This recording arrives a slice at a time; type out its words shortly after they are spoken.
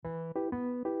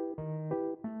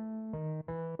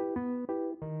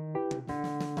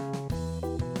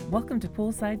Welcome to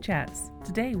Poolside Chats.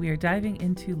 Today we are diving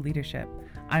into leadership.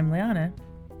 I'm Liana.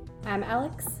 I'm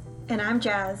Alex. And I'm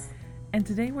Jazz. And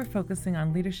today we're focusing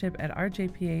on leadership at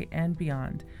RJPA and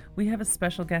beyond. We have a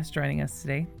special guest joining us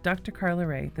today, Dr. Carla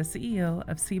Ray, the CEO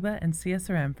of CEBA and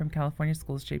CSRM from California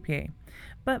Schools JPA.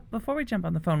 But before we jump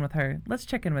on the phone with her, let's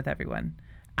check in with everyone.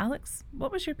 Alex,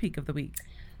 what was your peak of the week?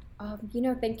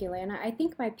 Thank you, Lana. I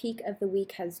think my peak of the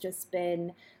week has just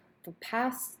been the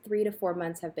past 3 to 4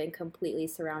 months have been completely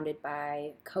surrounded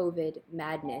by COVID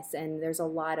madness. And there's a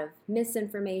lot of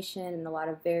misinformation and a lot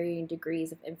of varying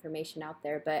degrees of information out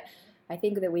there. But I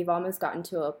think that we've almost gotten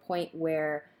to a point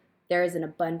where there is an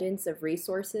abundance of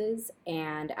resources.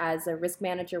 And as a risk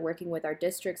manager working with our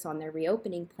districts on their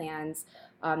reopening plans,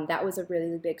 that was a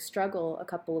really big struggle a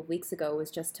couple of weeks ago, was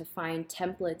just to find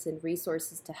templates and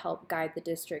resources to help guide the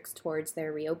districts towards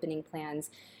their reopening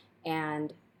plans.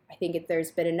 And I think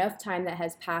there's been enough time that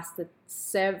has passed that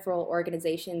several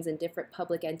organizations and different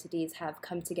public entities have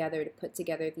come together to put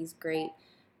together these great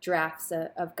drafts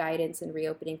of guidance and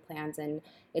reopening plans. And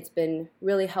it's been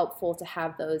really helpful to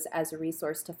have those as a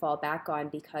resource to fall back on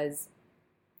because,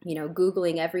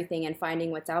 Googling everything and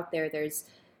finding what's out there, there's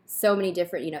so many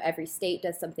different, every state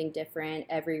does something different.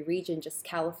 Every region, just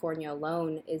California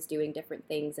alone, is doing different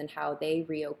things and how they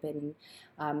reopen.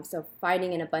 So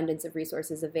finding an abundance of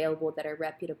resources available that are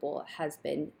reputable has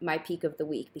been my peak of the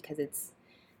week because it's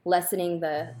lessening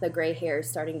the gray hairs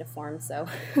starting to form. So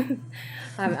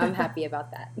I'm happy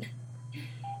about that.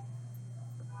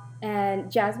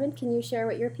 And Jasmine, can you share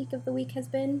what your peak of the week has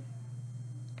been?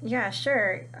 Yeah,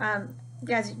 sure.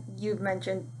 As you've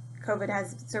mentioned, COVID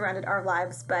has surrounded our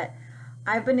lives, but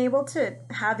I've been able to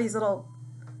have these little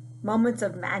moments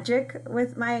of magic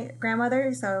with my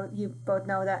grandmother. So you both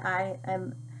know that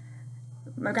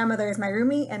my grandmother is my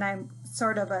roomie, and I'm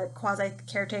sort of a quasi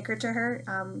caretaker to her.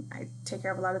 I take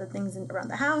care of a lot of the things around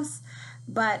the house,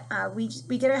 but we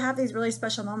get to have these really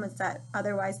special moments that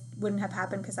otherwise wouldn't have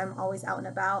happened because I'm always out and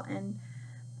about. And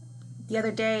the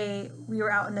other day we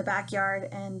were out in the backyard,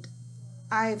 and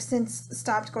I've since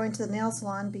stopped going to the nail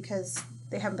salon because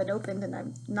they haven't been opened, and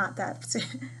I'm not that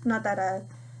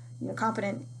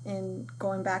confident in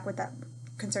going back with that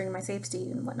concerning my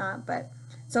safety and whatnot. But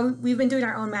so we've been doing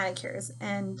our own manicures,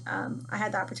 and I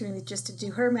had the opportunity just to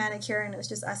do her manicure, and it was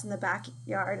just us in the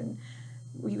backyard, and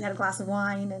we had a glass of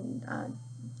wine and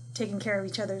taking care of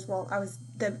each other's. Well, I was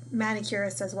the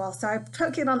manicurist as well, so I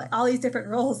took in on all these different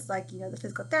roles, like the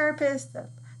physical therapist, the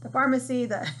pharmacy,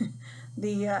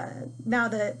 now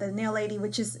the nail lady,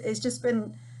 which is it's just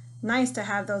been nice to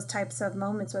have those types of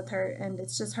moments with her, and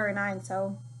it's just her and I. And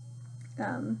so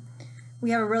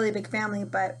we have a really big family,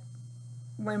 but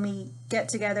when we get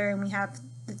together and we have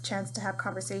the chance to have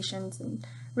conversations and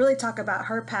really talk about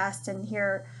her past and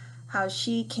hear how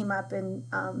she came up in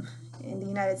the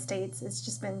United States, it's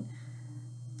just been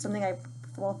something I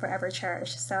will forever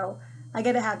cherish. So I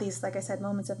get to have these, like I said,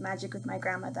 moments of magic with my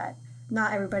grandma that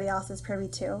not everybody else is privy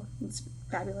to. It's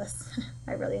fabulous.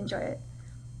 I really enjoy it.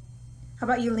 How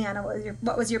about you, Liana?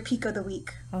 What was your peak of the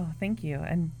week? Oh, thank you.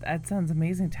 And that sounds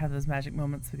amazing to have those magic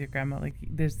moments with your grandma. Like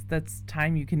that's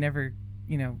time you can never,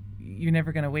 you're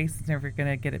never going to waste. It's never going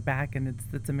to get it back. And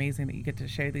it's amazing that you get to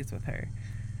share these with her.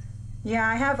 Yeah,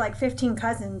 I have like 15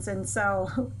 cousins. And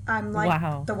so I'm like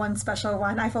Wow. The one special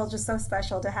one. I feel just so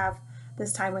special to have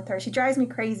this time with her. She drives me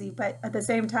crazy, but at the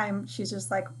same time, she's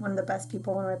just like one of the best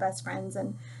people, one of my best friends.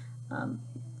 And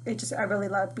I really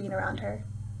love being around her.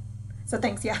 So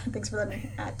thanks. Yeah, thanks for letting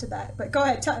me add to that. But go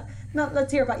ahead.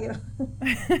 Let's hear about you.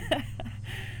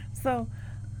 So,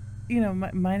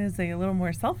 mine is a little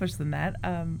more selfish than that.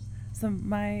 So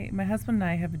my husband and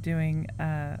I have been doing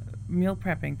meal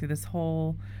prepping through this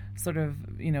whole sort of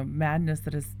madness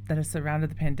that has surrounded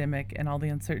the pandemic and all the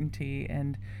uncertainty.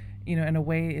 And in a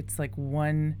way, it's like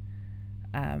one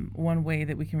way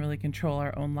that we can really control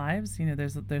our own lives.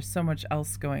 There's so much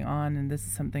else going on, and this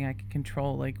is something I can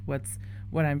control, like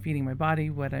what I'm feeding my body,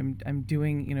 what I'm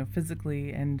doing,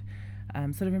 physically, and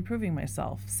sort of improving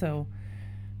myself. So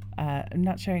I'm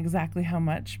not sharing exactly how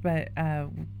much, but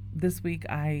this week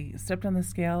I stepped on the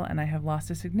scale and I have lost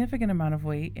a significant amount of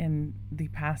weight in the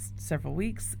past several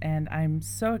weeks, and I'm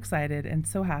so excited and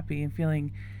so happy and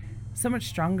feeling so much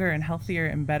stronger and healthier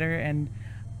and better, and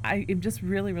I am just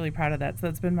really, really proud of that. So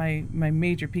that's been my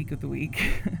major peak of the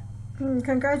week.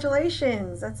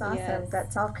 Congratulations. That's awesome. Yes.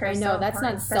 That self-care. I know, that's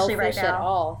not selfish at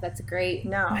all. That's great.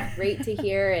 No. Great to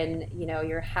hear. And,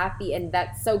 you're happy. And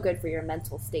that's so good for your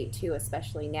mental state, too,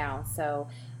 especially now. So,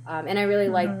 and I really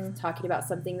like talking about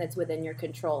something that's within your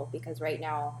control, because right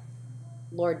now,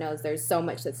 Lord knows there's so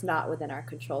much that's not within our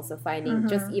control. So finding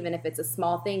just even if it's a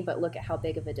small thing, but look at how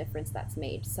big of a difference that's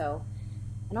made. So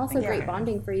And also great Yeah.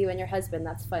 bonding for you and your husband.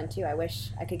 That's fun too. I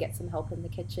wish I could get some help in the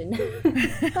kitchen.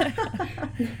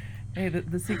 Hey,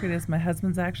 the secret is my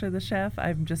husband's actually the chef.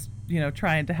 I'm just,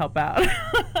 trying to help out.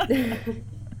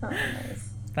 Oh, nice.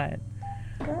 But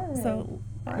Good. so,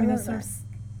 I love sort of that.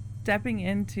 stepping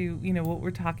into, what we're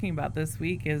talking about this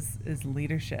week is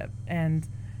leadership. And,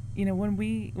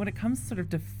 when it comes to sort of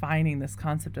defining this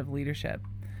concept of leadership,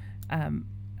 um,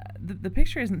 the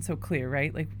picture isn't so clear,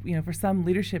 right? Like, for some,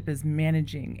 leadership is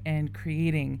managing and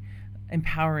creating,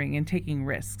 empowering and taking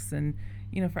risks. And,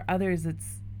 for others,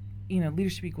 it's,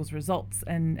 leadership equals results.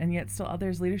 And yet still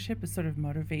others, leadership is sort of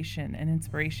motivation and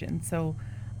inspiration. So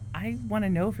I want to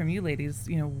know from you ladies,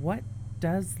 what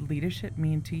does leadership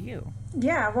mean to you?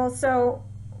 Yeah, well, so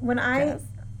when Jazz?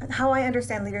 how I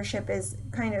understand leadership is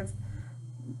kind of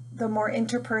the more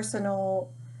interpersonal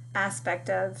aspect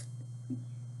of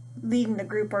leading the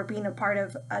group or being a part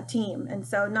of a team. And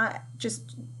so, not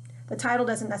just the title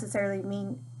doesn't necessarily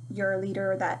mean you're a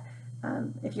leader, or that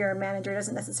if you're a manager,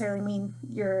 doesn't necessarily mean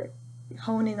you're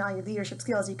honing all your leadership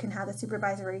skills. You can have the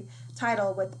supervisory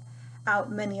title without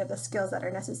many of the skills that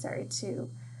are necessary to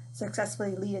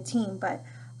successfully lead a team. But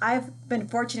I've been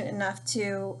fortunate enough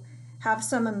to have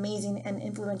some amazing and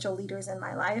influential leaders in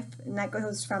my life, and that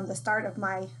goes from the start of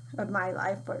my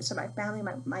life. So my family,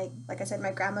 my like I said,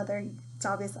 my grandmother. It's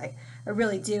obvious I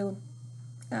really do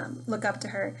look up to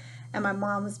her, and my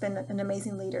mom has been an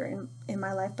amazing leader in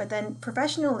my life. But then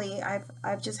professionally,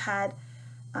 I've just had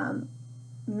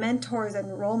mentors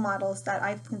and role models that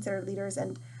I've considered leaders,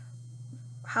 and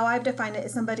how I've defined it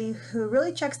is somebody who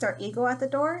really checks their ego at the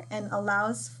door and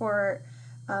allows for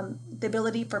the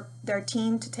ability for their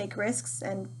team to take risks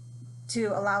and to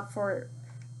allow for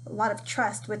a lot of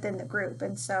trust within the group.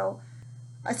 And so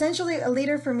essentially a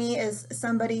leader for me is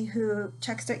somebody who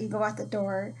checks their ego at the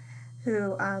door,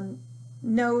 who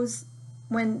knows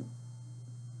when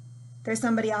there's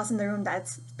somebody else in the room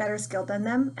that's better skilled than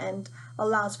them, and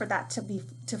allows for that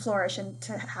to flourish and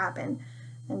to happen.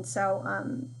 And so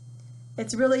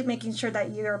it's really making sure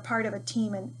that you're a part of a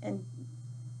team, and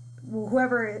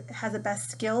whoever has the best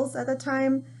skills at the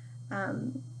time,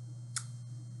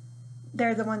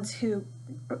 they're the ones who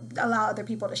allow other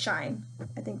people to shine.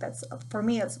 I think that's, for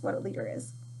me, that's what a leader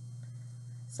is.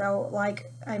 So,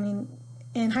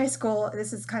 in high school,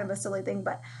 this is kind of a silly thing,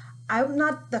 but I'm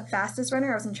not the fastest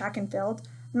runner. I was in track and field.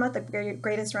 I'm not the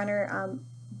greatest runner,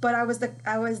 but I was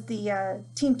the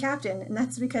team captain, and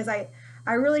that's because I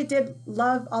really did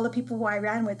love all the people who I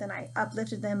ran with, and I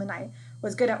uplifted them, and I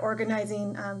was good at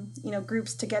organizing,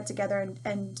 groups to get together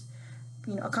and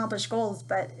accomplish goals.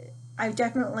 But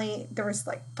there was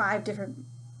like 5 different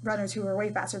runners who were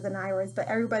way faster than I was, but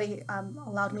everybody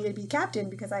allowed me to be captain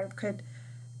because I could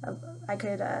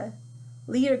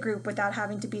lead a group without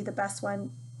having to be the best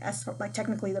one,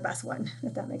 technically the best one,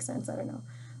 if that makes sense. I don't know,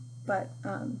 but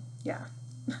yeah.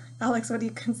 Alex, what do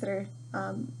you consider?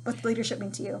 What's leadership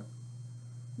mean to you?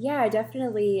 Yeah, I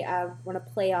definitely want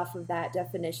to play off of that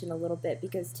definition a little bit,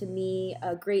 because to me,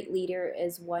 a great leader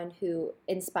is one who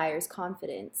inspires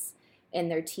confidence in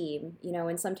their team.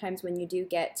 And sometimes when you do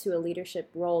get to a leadership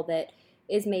role that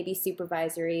is maybe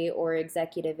supervisory or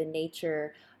executive in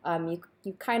nature, you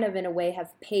kind of in a way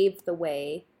have paved the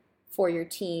way for your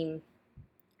team.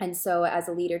 And so as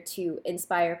a leader, to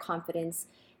inspire confidence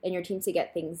in your team to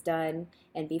get things done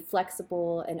and be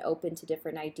flexible and open to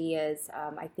different ideas.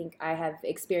 I think I have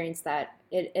experienced that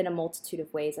in a multitude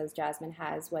of ways, as Jasmine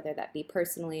has, whether that be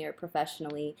personally or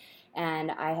professionally.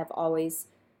 And I have always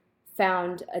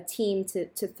found a team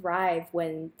to thrive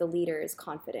when the leader is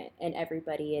confident in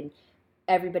everybody and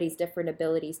everybody's different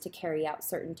abilities to carry out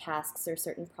certain tasks or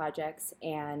certain projects.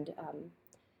 And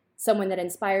someone that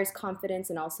inspires confidence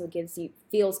and also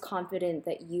feels confident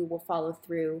that you will follow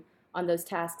through on those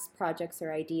tasks, projects,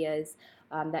 or ideas,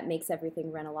 that makes everything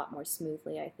run a lot more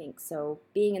smoothly, I think. So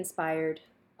being inspired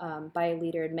by a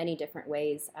leader in many different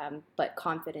ways, but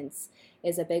confidence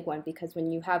is a big one, because when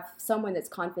you have someone that's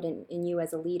confident in you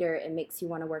as a leader, it makes you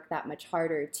want to work that much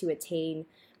harder to attain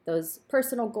those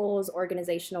personal goals,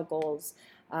 organizational goals,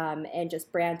 and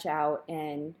just branch out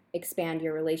and expand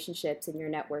your relationships and your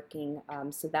networking.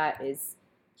 So that is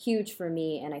huge for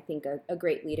me, and I think a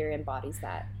great leader embodies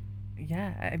that.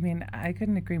 Yeah, I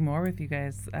couldn't agree more with you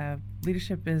guys.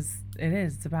 Leadership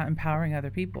it's about empowering other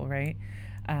people, right?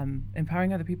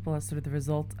 Empowering other people is sort of the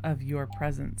result of your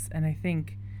presence. And I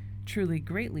think truly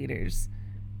great leaders,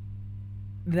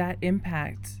 that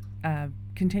impact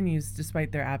continues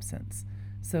despite their absence.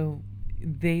 So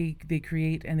they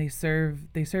create and they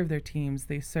serve their teams,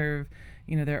 they serve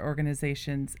their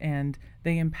organizations, and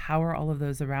they empower all of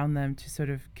those around them to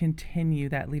sort of continue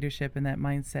that leadership and that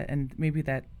mindset and maybe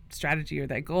that strategy or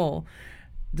that goal,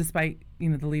 despite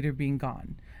the leader being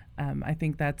gone. I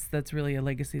think that's really a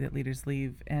legacy that leaders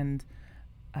leave, and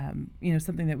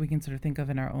something that we can sort of think of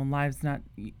in our own lives. Not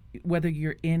whether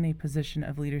you're in a position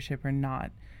of leadership or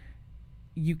not,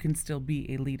 you can still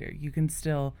be a leader. You can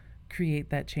still create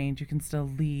that change. You can still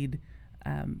lead,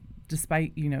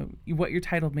 despite what your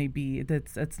title may be.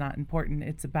 That's not important.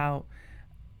 It's about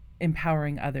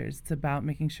empowering others. It's about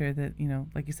making sure that,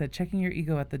 like you said, checking your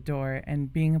ego at the door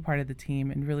and being a part of the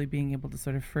team and really being able to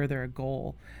sort of further a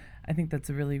goal. I think that's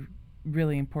a really,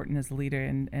 really important as a leader,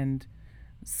 and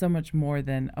so much more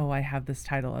than, oh, I have this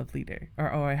title of leader,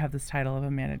 or, oh, I have this title of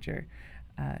a manager.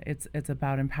 It's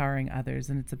about empowering others,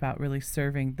 and it's about really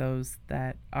serving those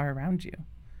that are around you.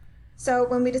 So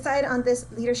when we decided on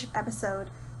this leadership episode,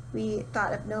 we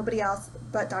thought of nobody else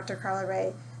but Dr. Carla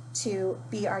Ray to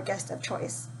be our guest of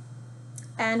choice.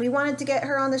 And we wanted to get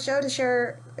her on the show to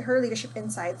share her leadership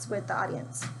insights with the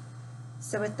audience.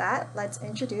 So with that, let's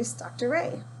introduce Dr.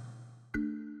 Ray.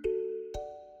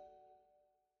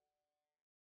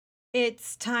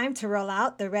 It's time to roll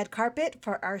out the red carpet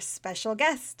for our special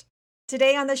guest.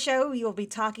 Today on the show, we will be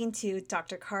talking to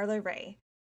Dr. Carla Ray.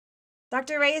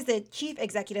 Dr. Ray is the Chief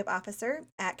Executive Officer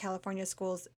at California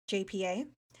Schools JPA.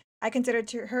 I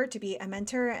consider her to be a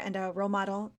mentor and a role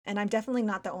model, and I'm definitely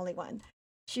not the only one.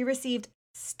 She received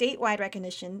statewide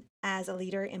recognition as a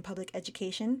leader in public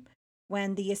education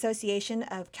when the Association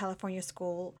of California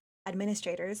School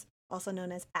Administrators, also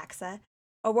known as ACSA,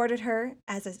 awarded her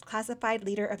as a Classified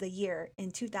Leader of the Year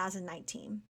in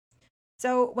 2019.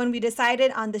 So when we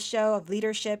decided on the show of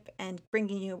leadership and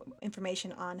bringing you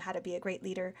information on how to be a great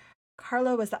leader,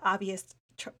 Carla was the obvious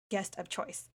guest of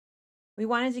choice. We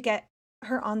wanted to get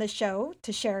her on the show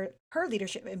to share her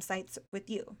leadership insights with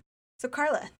you. So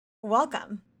Carla,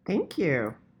 welcome. Thank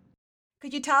you.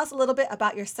 Could you tell us a little bit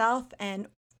about yourself and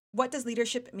what does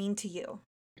leadership mean to you?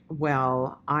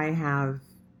 Well, I have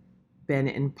been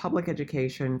in public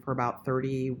education for about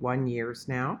 31 years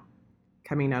now,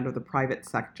 coming out of the private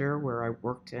sector where I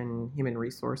worked in human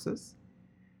resources.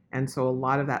 And so a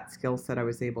lot of that skill set I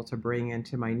was able to bring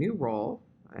into my new role,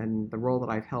 and the role that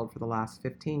I've held for the last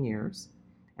 15 years.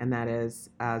 And that is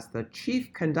as the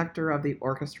chief conductor of the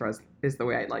orchestra is the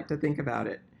way I'd like to think about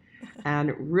it.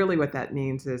 And really what that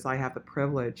means is I have the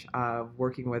privilege of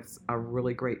working with a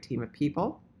really great team of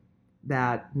people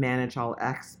that manage all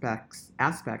aspects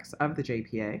of the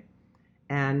JPA,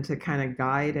 and to kind of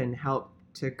guide and help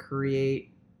to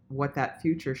create what that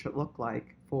future should look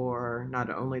like for not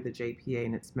only the JPA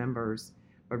and its members,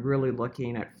 but really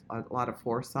looking at a lot of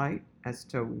foresight as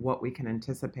to what we can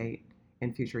anticipate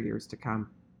in future years to come.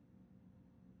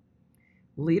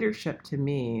 Leadership to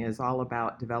me is all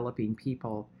about developing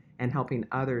people and helping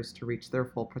others to reach their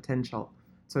full potential.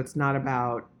 So it's not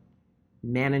about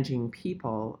managing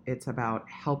people, it's about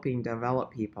helping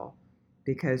develop people.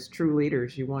 Because true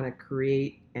leaders, you want to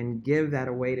create and give that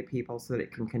away to people so that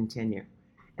it can continue.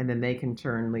 And then they can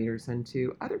turn leaders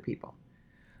into other people.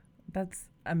 That's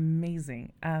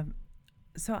amazing.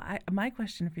 So my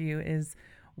question for you is,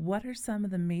 what are some of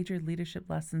the major leadership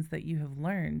lessons that you have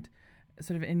learned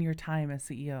sort of in your time as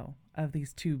CEO of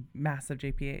these two massive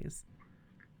JPAs?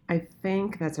 I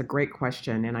think that's a great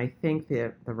question. And I think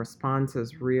that the response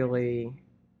is really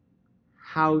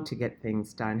how to get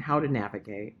things done, how to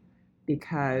navigate.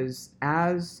 Because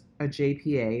as a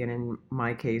JPA, and in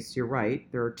my case, you're right,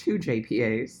 there are two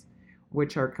JPAs,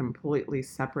 which are completely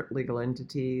separate legal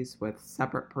entities with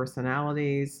separate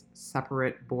personalities,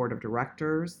 separate board of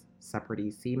directors, separate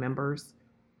EC members.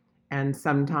 And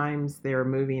sometimes they're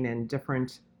moving in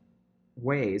different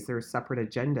ways. There's separate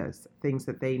agendas, things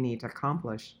that they need to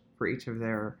accomplish for each of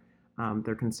their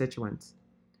constituents.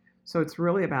 So it's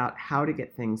really about how to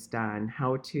get things done,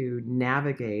 how to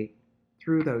navigate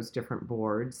through those different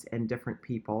boards and different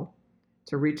people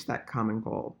to reach that common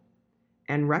goal.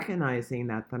 And recognizing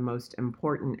that the most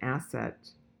important asset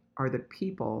are the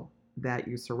people that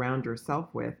you surround yourself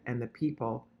with and the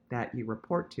people that you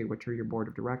report to, which are your board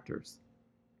of directors.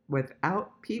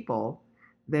 Without people,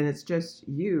 then it's just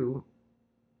you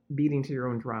beating to your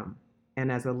own drum.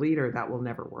 And as a leader, that will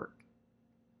never work.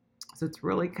 So it's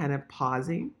really kind of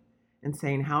pausing and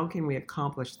saying, how can we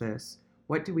accomplish this?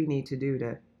 What do we need to do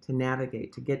to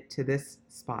navigate, to get to this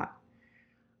spot?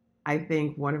 I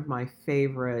think one of my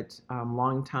favorite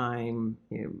longtime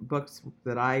books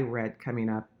that I read coming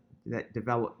up that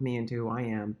developed me into who I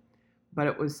am, but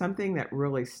it was something that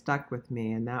really stuck with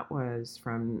me, and that was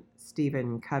from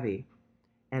Stephen Covey.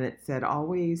 And it said,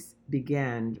 always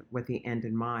begin with the end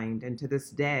in mind. And to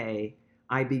this day,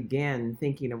 I begin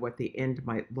thinking of what the end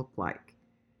might look like.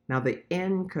 Now, the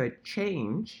end could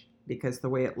change because the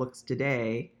way it looks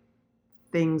today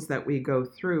things that we go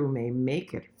through may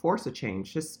make it force a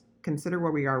change. Just consider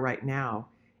where we are right now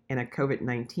in a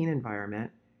COVID-19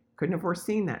 environment. Couldn't have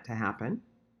foreseen that to happen.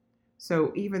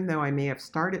 So even though I may have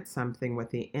started something with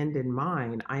the end in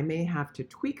mind, I may have to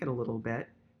tweak it a little bit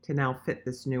to now fit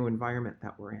this new environment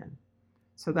that we're in.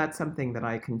 So that's something that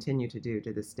I continue to do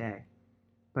to this day.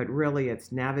 But really,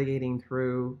 it's navigating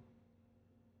through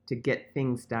to get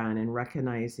things done and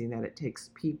recognizing that it takes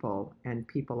people and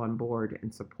people on board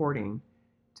and supporting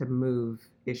to move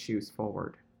issues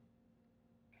forward.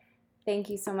 Thank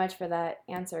you so much for that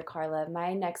answer, Carla.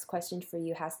 My next question for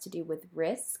you has to do with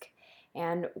risk.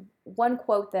 And one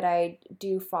quote that I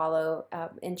do follow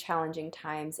in challenging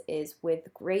times is,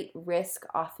 with great risk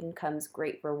often comes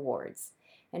great rewards.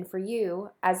 And for you,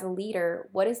 as a leader,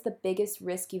 what is the biggest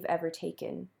risk you've ever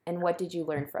taken, and what did you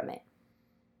learn from it?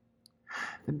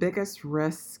 The biggest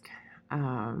risk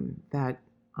that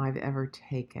I've ever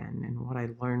taken and what I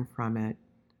learned from it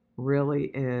really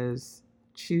is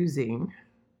choosing.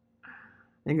 I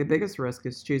think the biggest risk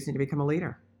is choosing to become a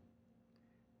leader,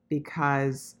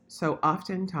 because so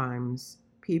oftentimes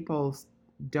people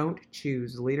don't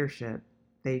choose leadership,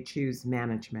 they choose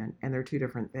management, and they're two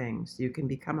different things. You can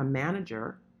become a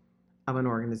manager of an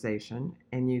organization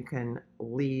and you can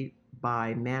lead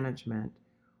by management,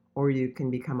 or you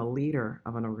can become a leader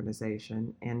of an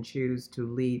organization and choose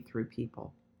to lead through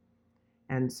people.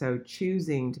 And so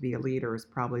choosing to be a leader is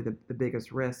probably the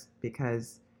biggest risk,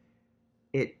 because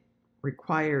it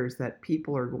requires that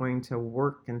people are going to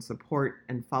work and support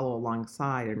and follow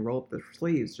alongside and roll up their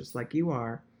sleeves just like you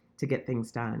are to get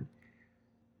things done.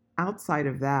 Outside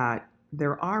of that,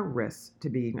 there are risks to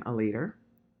being a leader.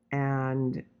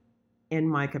 And in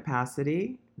my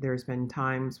capacity, there's been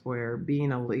times where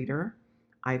being a leader,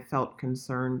 I felt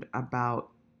concerned about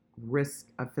risk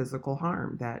of physical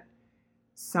harm, that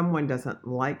someone doesn't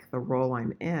like the role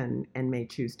I'm in and may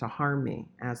choose to harm me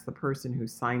as the person who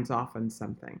signs off on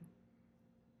something.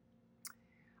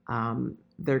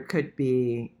 There could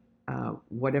be,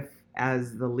 what if,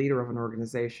 as the leader of an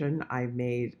organization, I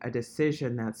made a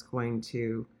decision that's going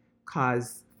to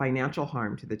cause financial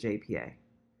harm to the JPA?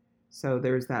 So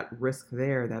there's that risk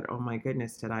there that, oh my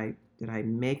goodness, did I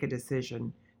make a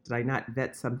decision? Did I not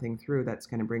vet something through that's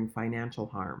going to bring financial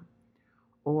harm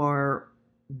or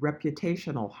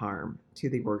reputational harm to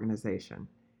the organization?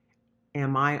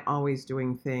 Am I always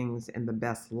doing things in the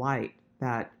best light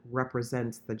that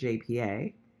represents the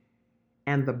JPA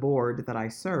and the board that I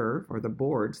serve, or the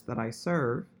boards that I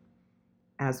serve,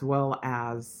 as well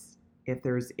as if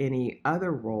there's any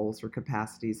other roles or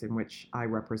capacities in which I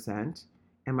represent?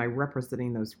 Am I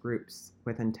representing those groups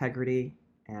with integrity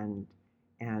and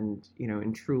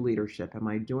in true leadership? Am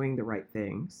I doing the right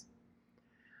things?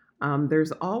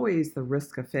 There's always the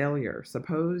risk of failure.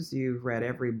 Suppose you've read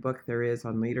every book there is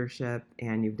on leadership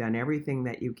and you've done everything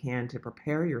that you can to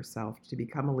prepare yourself to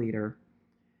become a leader,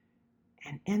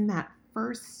 and in that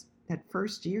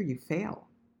first year you fail.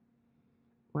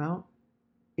 Well,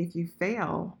 if you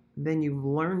fail, then you've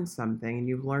learned something and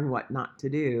you've learned what not to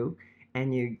do,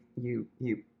 and you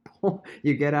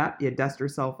get up, you dust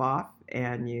yourself off,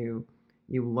 and you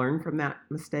learn from that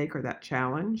mistake or that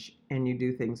challenge, and you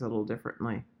do things a little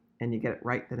differently, and you get it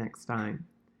right the next time.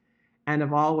 And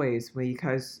of always,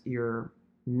 because you're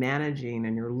managing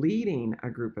and you're leading a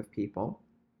group of people,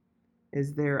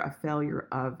 is there a failure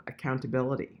of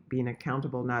accountability, being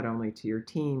accountable not only to your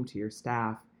team, to your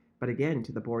staff, but again,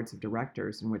 to the boards of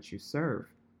directors in which you serve?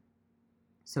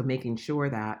 So making sure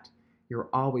that you're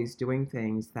always doing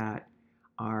things that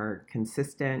are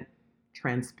consistent,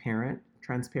 transparent.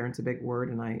 Transparent's a big word,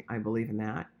 and I believe in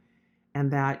that.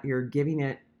 And that you're giving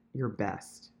it your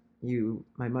best.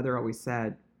 My mother always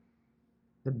said,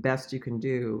 the best you can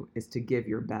do is to give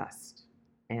your best.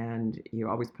 And you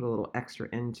always put a little extra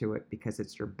into it because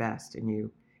it's your best. And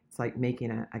it's like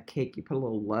making a cake. You put a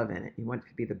little love in it. You want it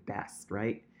to be the best,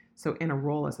 right? So in a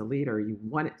role as a leader, you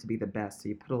want it to be the best. So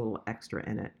you put a little extra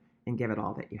in it and give it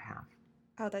all that you have.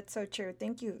 Oh, that's so true.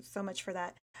 Thank you so much for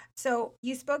that. So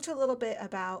you spoke to a little bit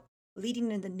about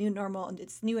leading in the new normal and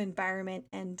its new environment,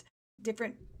 and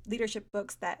different leadership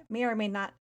books that may or may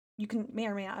not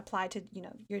apply to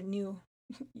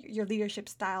your leadership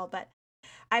style. But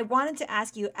I wanted to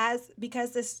ask you,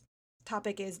 because this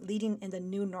topic is leading in the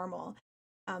new normal,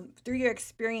 through your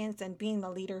experience and being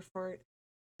the leader for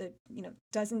the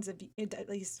dozens of, at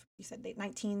least you said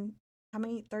 19, how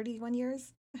many, 31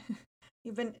 years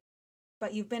you've been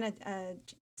a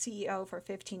CEO for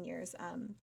 15 years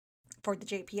for the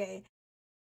JPA,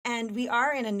 and we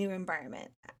are in a new environment.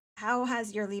 How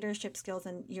has your leadership skills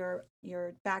and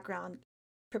your background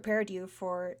prepared you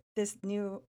for this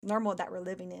new normal that we're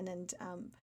living in? And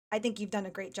I think you've done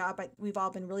a great job. We've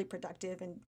all been really productive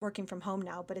and working from home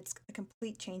now, but it's a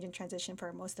complete change and transition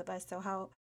for most of us. So how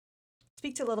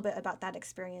speak to a little bit about that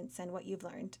experience and what you've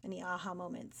learned, any aha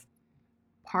moments.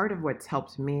 Part of what's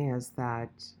helped me is that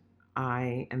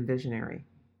I am visionary.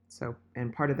 So,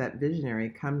 and part of that visionary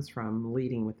comes from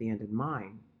leading with the end in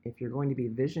mind. If you're going to be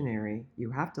visionary,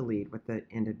 you have to lead with the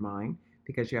end in mind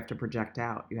because you have to project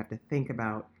out. You have to think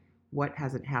about what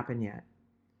hasn't happened yet.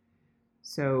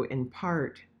 So, in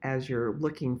part, as you're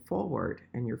looking forward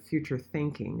and your future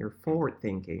thinking, you're forward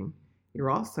thinking, you're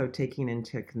also taking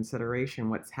into consideration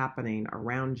what's happening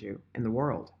around you in the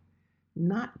world,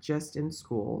 not just in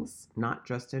schools, not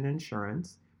just in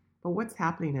insurance, but what's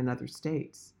happening in other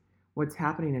states, what's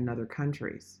happening in other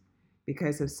countries.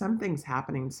 Because if something's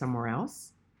happening somewhere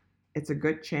else, it's a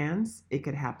good chance it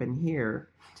could happen here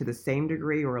to the same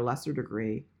degree or a lesser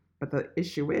degree. But the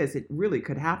issue is, it really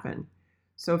could happen.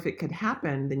 So if it could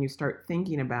happen, then you start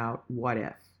thinking about what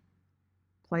if.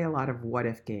 Play a lot of what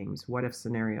if games, what if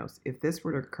scenarios. If this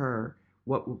were to occur,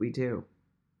 what would we do?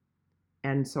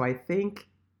 And so I think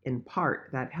in part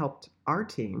that helped our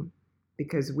team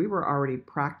because we were already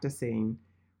practicing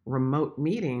remote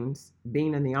meetings,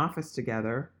 being in the office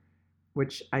together,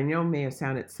 which I know may have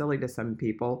sounded silly to some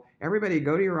people. Everybody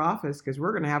go to your office because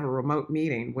we're going to have a remote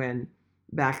meeting, when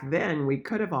back then we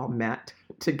could have all met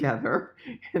together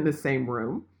in the same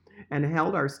room and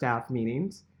held our staff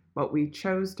meetings, but we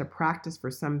chose to practice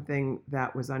for something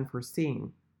that was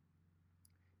unforeseen,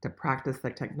 to practice the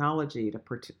technology,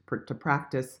 to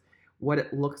practice what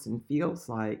it looks and feels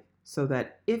like, so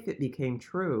that if it became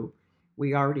true,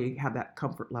 we already have that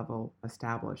comfort level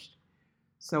established.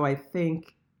 So I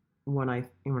think when I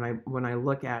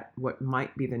look at what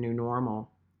might be the new normal,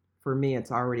 for me,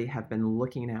 it's already have been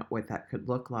looking at what that could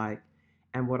look like,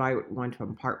 and what I would want to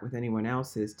impart with anyone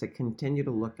else is to continue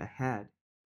to look ahead.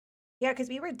 Yeah, because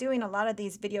we were doing a lot of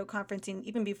these video conferencing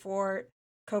even before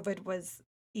COVID was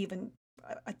even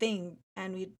a thing,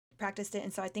 and we practiced it.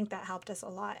 And so I think that helped us a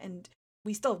lot. And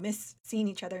we still miss seeing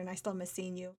each other, and I still miss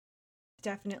seeing you.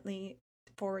 Definitely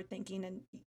forward thinking. And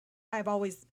I've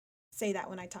always say that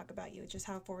when I talk about you, just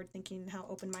how forward thinking and how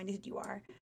open minded you are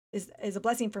is a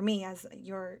blessing for me as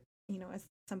your, as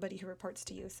somebody who reports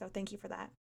to you. So thank you for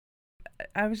that.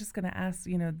 I was just going to ask,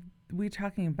 we're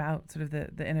talking about sort of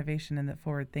the innovation and the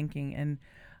forward thinking, and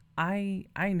I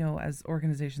know as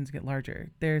organizations get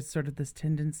larger, there's sort of this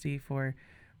tendency for,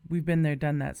 we've been there,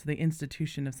 done that, so the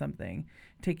institution of something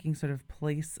taking sort of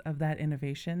place of that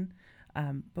innovation.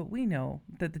 But we know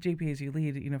that the JPAs you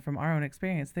lead, from our own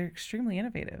experience, they're extremely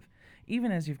innovative,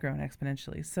 even as you've grown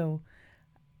exponentially. So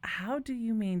how do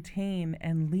you maintain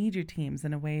and lead your teams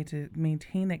in a way to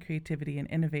maintain that creativity and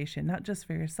innovation, not just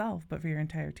for yourself, but for your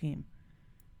entire team?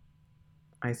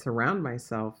 I surround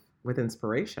myself with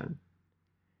inspiration,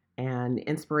 and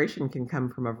inspiration can come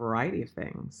from a variety of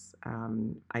things.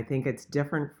 I think it's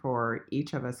different for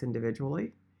each of us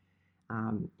individually.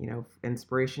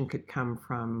 Inspiration could come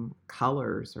from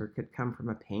colors, or could come from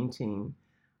a painting,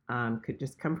 could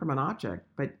just come from an object.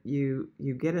 But you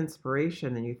get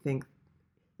inspiration, and you think,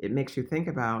 it makes you think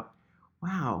about,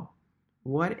 wow,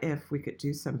 what if we could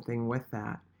do something with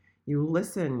that? You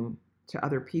listen to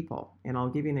other people, and I'll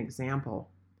give you an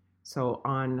example. So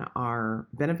on our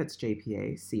benefits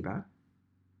JPA, SEBA,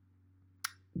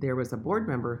 there was a board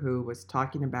member who was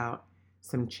talking about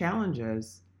some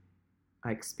challenges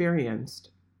I experienced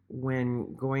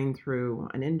when going through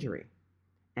an injury,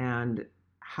 and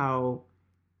how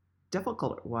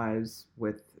difficult it was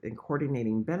with in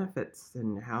coordinating benefits,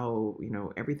 and how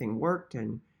everything worked,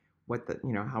 and what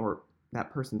how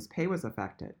that person's pay was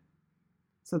affected.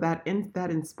 So that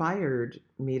inspired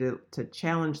me to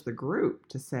challenge the group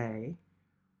to say,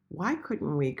 why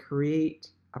couldn't we create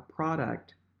a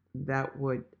product that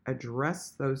would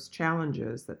address those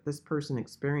challenges that this person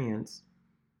experienced,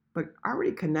 but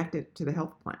already connected to the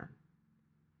health plan?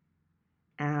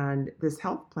 And this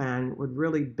health plan would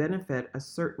really benefit a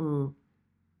certain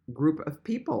group of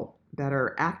people that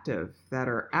are active, that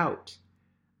are out,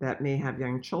 that may have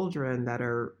young children, that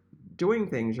are doing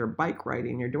things, you're bike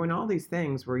riding, you're doing all these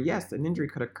things where, yes, an injury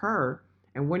could occur.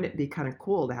 And wouldn't it be kind of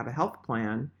cool to have a health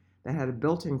plan that had a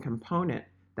built-in component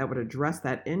that would address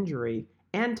that injury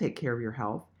and take care of your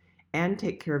health and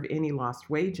take care of any lost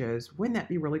wages? Wouldn't that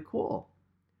be really cool?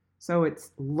 So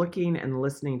it's looking and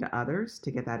listening to others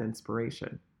to get that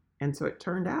inspiration. And so it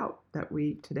turned out that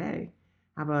we today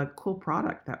have a cool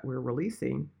product that we're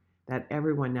releasing that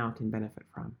everyone now can benefit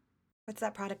from. What's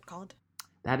that product called?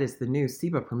 That is the new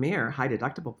SEBA Premier High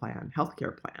Deductible Plan,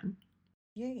 healthcare plan.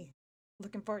 Yay.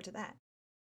 Looking forward to that.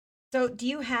 So, do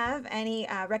you have any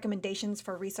recommendations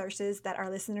for resources that our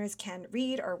listeners can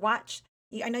read or watch?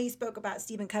 I know you spoke about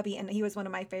Stephen Covey, and he was one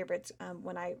of my favorites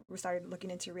when I started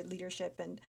looking into leadership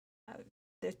and uh,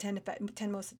 the 10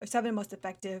 most or 7 most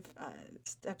effective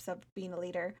steps of being a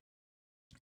leader.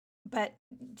 But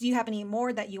do you have any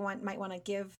more that you might want to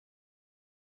give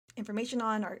information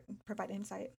on or provide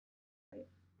insight?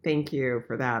 Thank you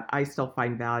for that. I still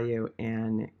find value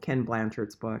in Ken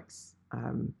Blanchard's books.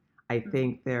 I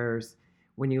think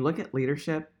when you look at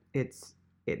leadership,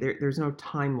 there's no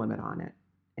time limit on it.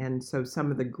 And so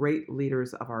some of the great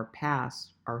leaders of our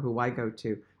past are who I go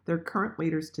to. They're current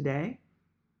leaders today,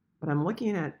 but I'm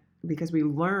looking at, because we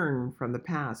learn from the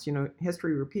past,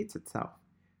 history repeats itself.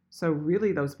 So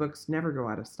really those books never go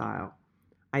out of style.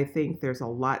 I think there's a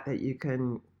lot that you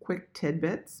can, quick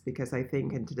tidbits, because I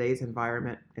think in today's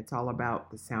environment, it's all about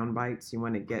the sound bites. You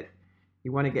want to get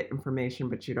information,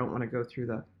 but you don't want to go through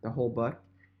the whole book.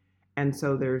 And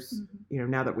so there's,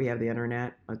 now that we have the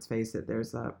internet, let's face it,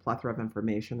 there's a plethora of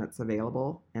information that's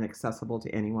available and accessible to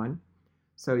anyone.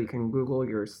 So you can Google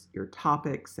your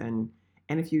topics, and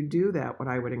if you do that, what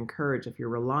I would encourage, if you're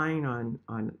relying on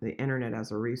the internet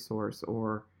as a resource,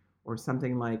 or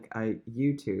something like a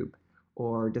YouTube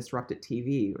or Disrupted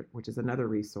TV, which is another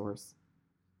resource,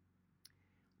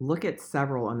 look at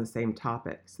several on the same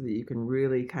topic so that you can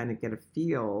really kind of get a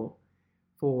feel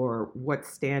for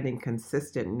what's standing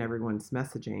consistent in everyone's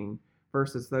messaging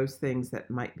versus those things that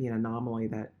might be an anomaly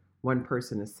that one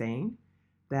person is saying,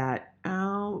 that,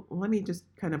 oh, let me just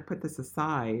kind of put this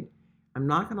aside. I'm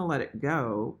not going to let it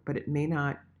go, but it may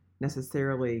not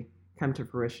necessarily come to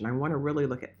fruition. I want to really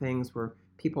look at things where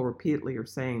people repeatedly are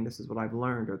saying, this is what I've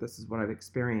learned, or this is what I've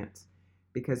experienced,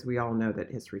 because we all know that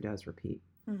history does repeat.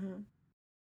 Mm-hmm.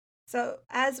 So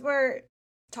as we're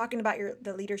talking about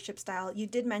the leadership style, you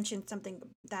did mention something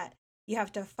that you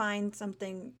have to find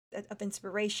something of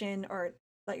inspiration or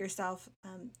let yourself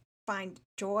find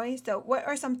joy. So what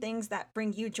are some things that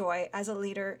bring you joy as a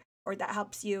leader, or that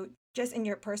helps you just in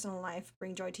your personal life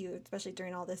bring joy to you, especially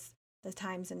during all the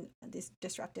times and these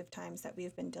disruptive times that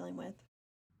we've been dealing with?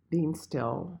 Being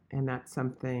still, and that's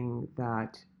something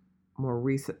that more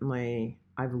recently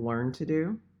I've learned to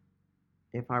do.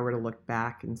 If I were to look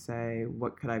back and say,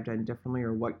 what could I have done differently,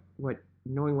 or what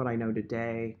knowing what I know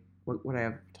today, what would I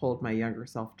have told my younger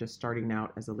self just starting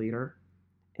out as a leader?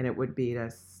 And it would be to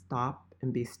stop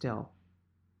and be still.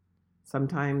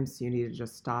 Sometimes you need to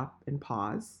just stop and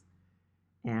pause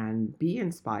and be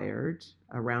inspired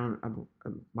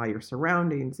by your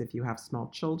surroundings. If you have small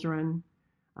children,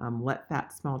 let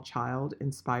that small child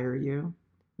inspire you.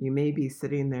 You may be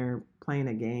sitting there playing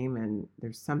a game, and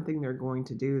there's something they're going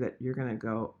to do that you're going to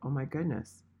go, oh my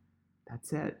goodness,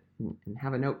 that's it. And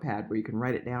have a notepad where you can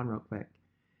write it down real quick,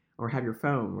 or have your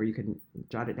phone where you can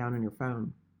jot it down on your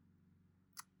phone.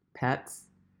 Pets,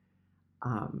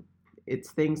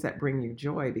 it's things that bring you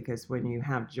joy, because when you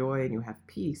have joy and you have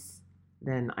peace,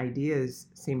 then ideas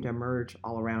seem to emerge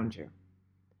all around you.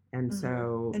 And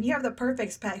so, and you have the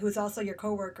perfect pet who's also your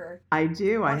coworker. I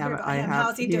do.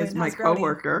 How's he doing? Is my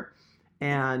coworker,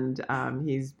 and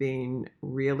he's being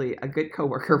really a good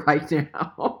coworker right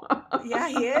now. Yeah,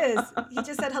 he is. He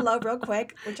just said hello real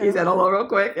quick. He said hello real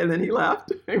quick, and then he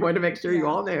left. I wanted to make sure you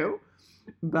all knew.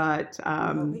 But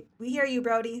we hear you,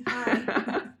 Brody.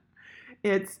 Hi.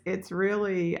 it's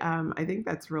really. I think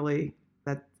that's really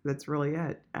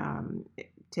it.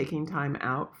 Taking time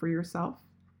out for yourself.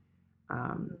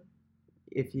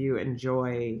 If you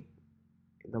enjoy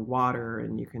the water,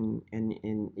 and you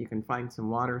can find some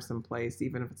water someplace,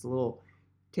 even if it's a little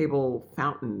table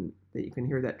fountain that you can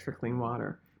hear that trickling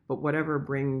water, but whatever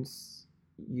brings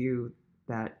you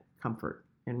that comfort.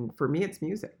 And for me, it's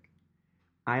music.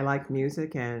 I like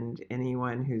music, and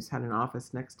anyone who's had an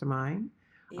office next to mine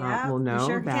will know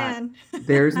that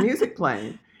there's music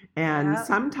playing. And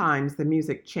sometimes the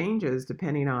music changes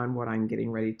depending on what I'm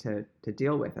getting ready to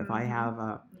deal with. If I have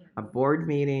a board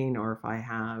meeting, or if I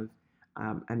have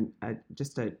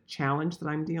just a challenge that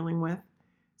I'm dealing with,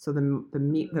 so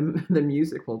the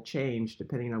music will change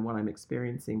depending on what I'm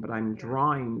experiencing. But I'm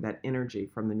drawing that energy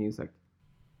from the music.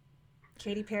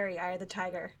 Katy Perry, "Eye of the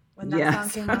Tiger." When that song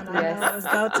came on, I know it was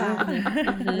go time.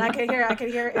 And I could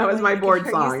hear it. That was my board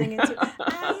song.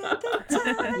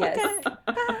 Yes.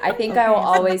 I think I will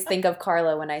always think of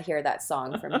Carla when I hear that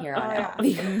song from here on out.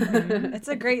 It's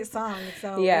a great song.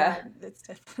 So it's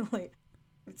definitely,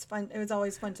 it's fun. It was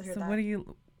always fun to hear that.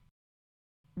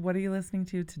 What are you listening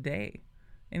to today?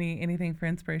 Anything for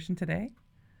inspiration today?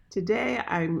 Today,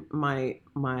 I'm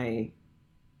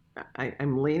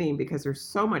leaning, because there's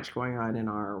so much going on in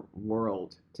our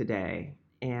world today,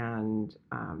 and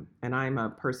I'm a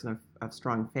person of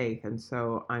strong faith, and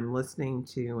so I'm listening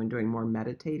to and doing more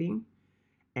meditating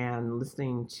and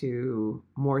listening to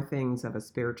more things of a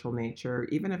spiritual nature,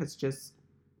 even if it's just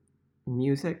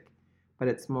music, but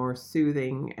it's more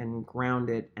soothing and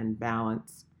grounded and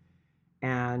balanced,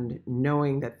 and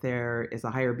knowing that there is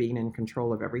a higher being in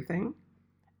control of everything.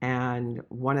 And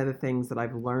one of the things that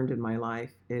I've learned in my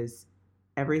life is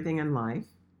everything in life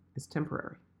is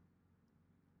temporary.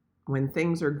 When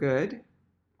things are good,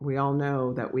 we all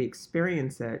know that we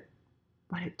experience it,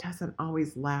 but it doesn't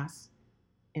always last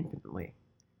infinitely.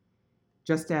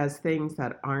 Just as things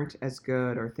that aren't as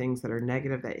good or things that are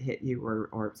negative that hit you,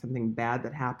 or something bad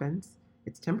that happens,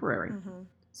 it's temporary. Mm-hmm.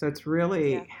 So it's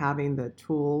really Yeah. having the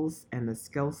tools and the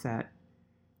skill set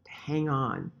to hang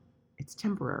on. It's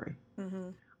temporary. Mm-hmm.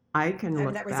 I can Having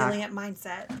look that back. resilient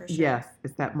mindset for sure. Yes,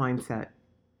 it's that mindset.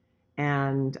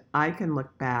 And I can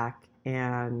look back,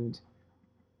 and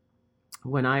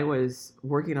when I was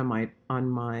working on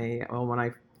when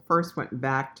I first went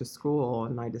back to school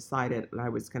and I decided I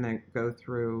was going to go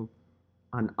through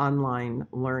an online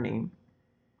learning,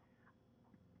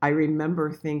 I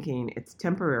remember thinking, it's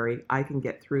temporary, I can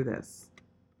get through this.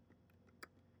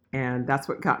 And that's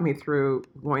what got me through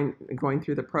going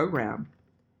through the program.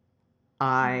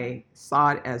 I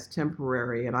saw it as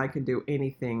temporary, and I could do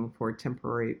anything for a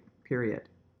temporary period.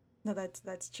 No,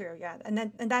 that's true. Yeah,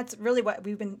 and that's really what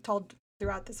we've been told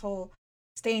throughout this whole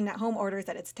staying at home orders,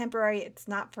 that it's temporary, it's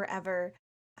not forever,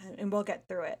 and we'll get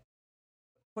through it.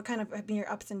 What kind of have been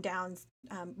your ups and downs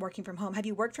working from home? Have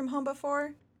you worked from home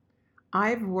before?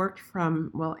 I've worked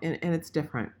from, well, and it's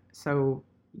different. So,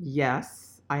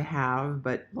 yes, I have,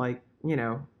 but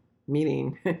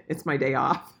meaning it's my day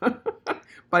off, but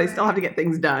I still have to get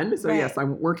things done. So, yes, Right.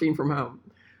 I'm working from home.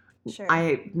 Sure.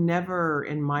 I never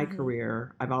in my Mhm.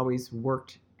 career, I've always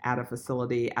worked at a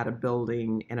facility, at a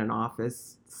building, in an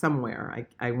office, somewhere.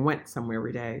 I went somewhere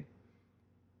every day.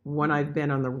 When I've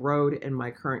been on the road in my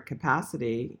current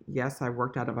capacity, yes, I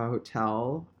worked out of a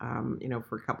hotel,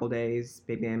 for a couple of days.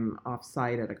 Maybe I'm off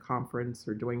site at a conference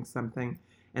or doing something.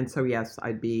 And so, yes,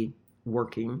 I'd be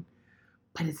working.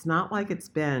 But it's not like it's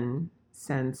been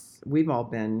since we've all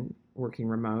been working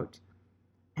remote.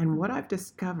 And what I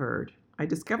discovered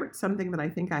something that I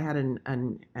think I had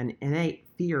an innate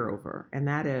fear over, and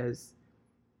that is,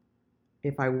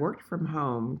 if I worked from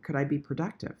home, could I be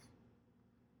productive?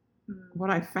 What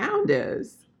I found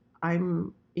is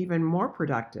I'm even more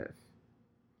productive.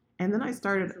 And then I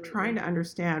started Absolutely. trying to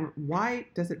understand, why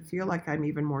does it feel like I'm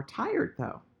even more tired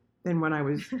though than when I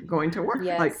was going to work?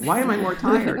 Yes. Like, why am I more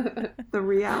tired? The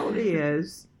reality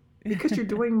is because you're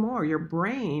doing more. Your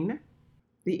brain,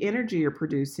 the energy you're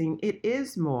producing, it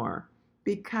is more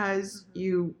because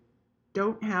you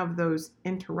don't have those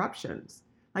interruptions.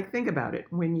 Like, think about it.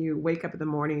 When you wake up in the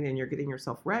morning and you're getting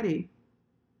yourself ready,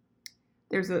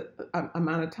 there's a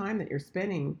amount of time that you're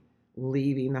spending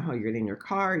leaving the home. You're in your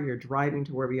car, you're driving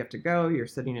to wherever you have to go, you're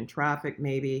sitting in traffic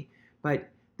maybe, but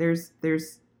there's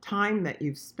time that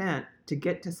you've spent to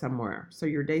get to somewhere. So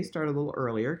your day started a little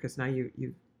earlier because now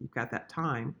you've got that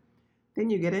time. Then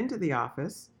you get into the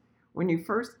office. When you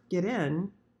first get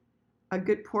in, a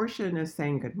good portion is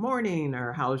saying good morning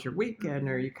or how's your weekend,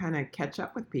 or you kind of catch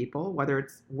up with people, whether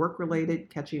it's work related,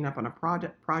 catching up on a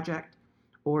project,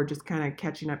 or just kind of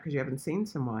catching up because you haven't seen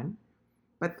someone.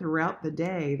 But throughout the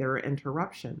day, there are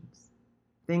interruptions.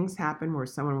 Things happen where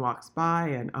someone walks by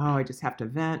and, oh, I just have to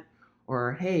vent,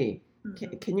 or hey,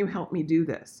 can you help me do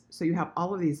this? So you have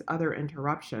all of these other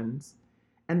interruptions.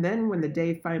 And then when the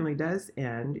day finally does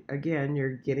end, again,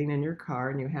 you're getting in your car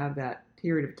and you have that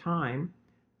period of time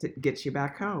to get you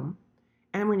back home.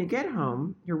 And when you get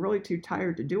home, you're really too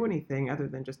tired to do anything other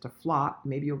than just to flop.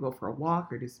 Maybe you'll go for a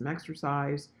walk or do some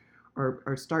exercise,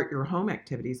 or start your home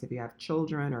activities if you have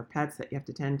children or pets that you have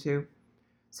to tend to.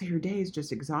 So your day is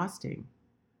just exhausting.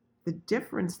 The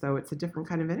difference, though, it's a different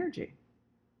kind of energy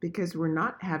because we're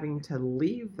not having to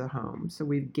leave the home. So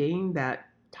we've gained that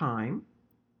time,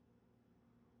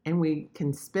 and we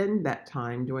can spend that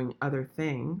time doing other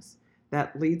things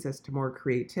that leads us to more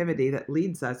creativity, that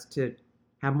leads us to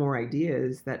have more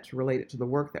ideas that's related to the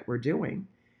work that we're doing.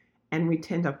 And we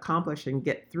tend to accomplish and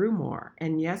get through more.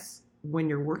 And yes, when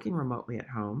you're working remotely at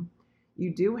home,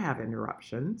 you do have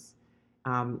interruptions.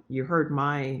 You heard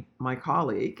my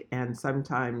colleague, and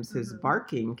sometimes his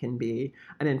barking can be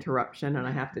an interruption, and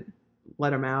I have to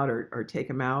let him out or take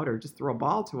him out or just throw a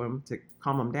ball to him to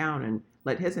calm him down and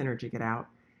let his energy get out.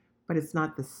 But it's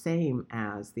not the same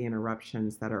as the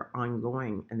interruptions that are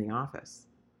ongoing in the office.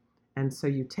 And so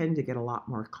you tend to get a lot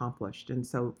more accomplished. And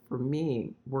so for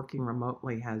me, working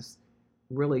remotely has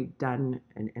really done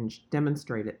and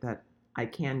demonstrated that I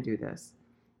can do this,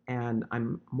 and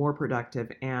I'm more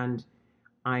productive, and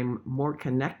I'm more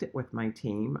connected with my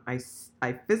team. I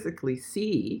physically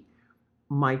see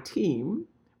my team,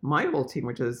 my whole team,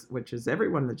 which is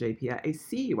everyone in the JP. I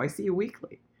see you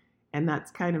weekly, and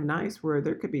that's kind of nice. Where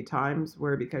there could be times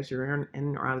where because you're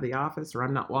in or out of the office, or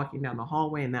I'm not walking down the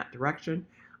hallway in that direction,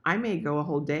 I may go a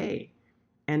whole day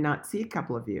and not see a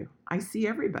couple of you. I see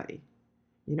everybody.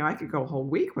 I could go a whole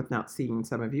week with not seeing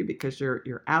some of you because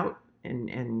you're out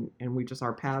and we just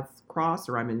our paths cross,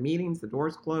 or I'm in meetings, the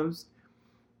door's closed.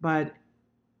 But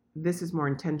this is more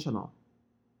intentional.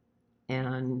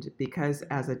 And because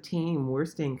as a team, we're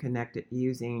staying connected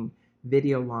using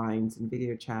video lines and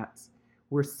video chats,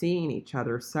 we're seeing each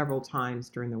other several times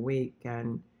during the week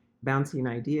and bouncing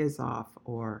ideas off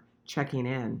or checking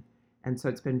in. And so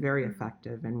it's been very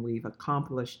effective, and we've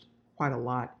accomplished quite a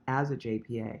lot as a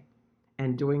JPA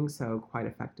and doing so quite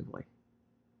effectively.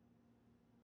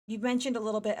 You mentioned a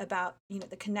little bit about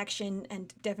the connection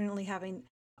and definitely having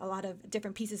a lot of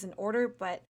different pieces in order,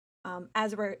 but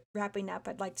as we're wrapping up,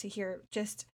 I'd like to hear,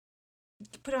 just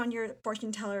put on your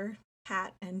fortune teller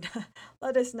hat and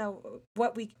let us know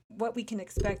what we can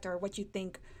expect, or what you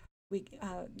think we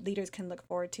leaders can look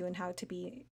forward to, and how to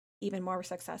be even more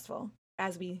successful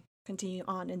as we continue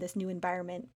on in this new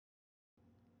environment.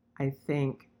 I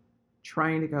think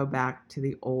trying to go back to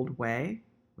the old way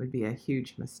would be a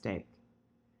huge mistake,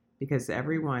 because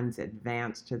everyone's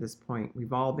advanced to this point.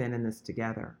 We've all been in this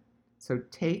together. So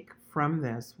take from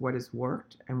this what has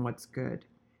worked and what's good,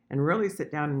 and really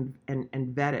sit down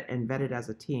and vet it as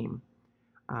a team.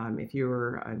 If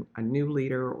you're a new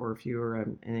leader, or if you're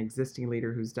an existing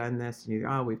leader who's done this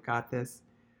and we've got this,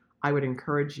 I would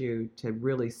encourage you to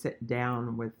really sit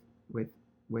down with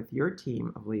your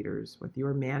team of leaders, with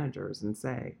your managers, and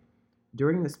say,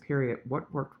 during this period,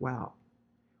 what worked well?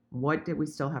 What did we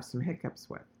still have some hiccups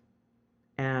with?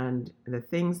 And the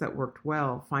things that worked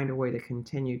well, find a way to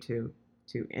continue to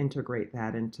integrate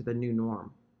that into the new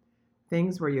norm.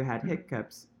 Things where you had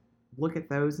hiccups, look at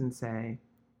those and say,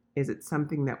 is it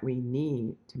something that we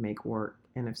need to make work?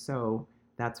 And if so,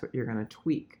 that's what you're going to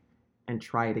tweak and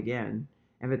try it again.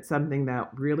 If it's something that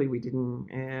really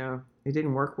it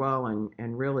didn't work well,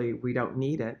 and really we don't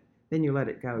need it, then you let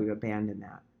it go, you abandon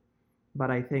that. But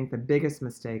I think the biggest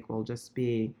mistake will just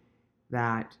be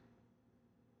that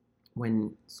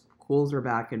when schools are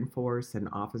back in force and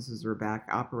offices are back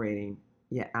operating,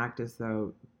 you act as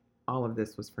though all of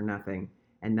this was for nothing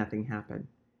and nothing happened.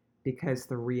 Because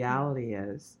the reality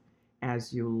is,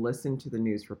 as you listen to the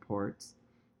news reports,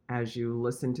 as you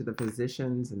listen to the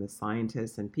physicians and the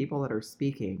scientists and people that are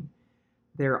speaking,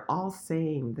 they're all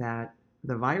saying that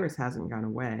the virus hasn't gone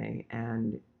away,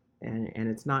 and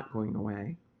it's not going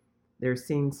away. They're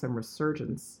seeing some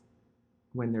resurgence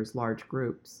when there's large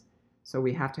groups. So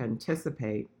we have to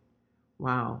anticipate,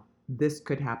 wow, this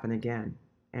could happen again.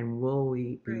 And will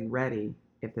we be ready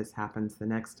if this happens the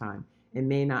next time? It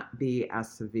may not be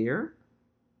as severe,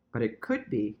 but it could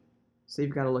be. So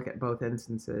you've got to look at both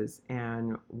instances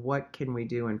and what can we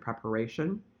do in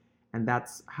preparation. And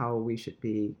that's how we should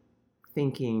be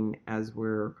thinking as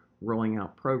we're rolling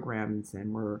out programs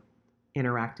and we're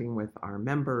interacting with our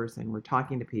members and we're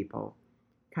talking to people.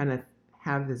 Kind of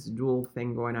have this dual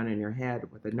thing going on in your head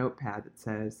with a notepad that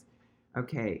says,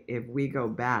 okay, if we go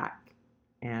back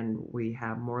and we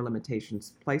have more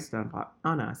limitations placed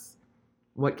on us,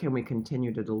 what can we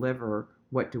continue to deliver?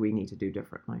 What do we need to do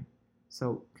differently?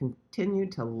 So continue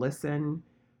to listen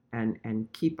and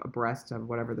keep abreast of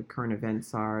whatever the current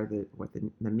events are, what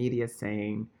the media is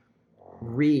saying.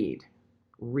 Read.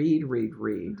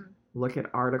 Mm-hmm. Look at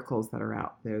articles that are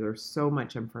out there. There's so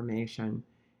much information.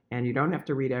 And you don't have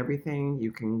to read everything.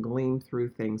 You can glean through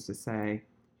things to say,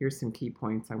 here's some key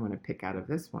points I want to pick out of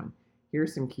this one.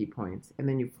 Here's some key points. And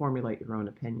then you formulate your own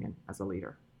opinion as a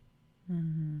leader.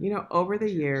 Mm-hmm. Over the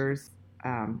years,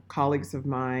 colleagues of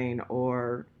mine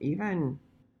or even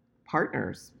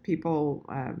partners, people,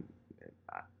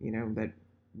 that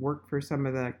work for some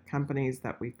of the companies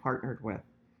that we've partnered with,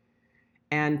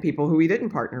 and people who we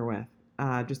didn't partner with,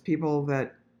 just people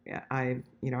that I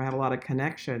have a lot of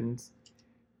connections,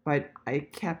 but I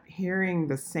kept hearing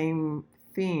the same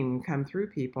theme come through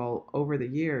people over the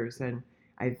years. And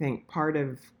I think part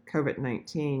of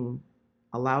COVID-19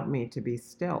 allowed me to be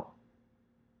still.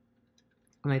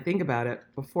 When I think about it,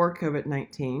 before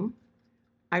COVID-19,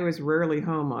 I was rarely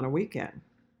home on a weekend.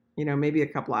 Maybe a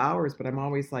couple of hours, but I'm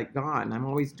always gone. I'm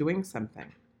always doing something.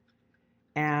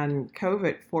 And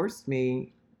COVID forced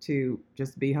me to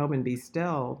just be home and be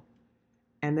still.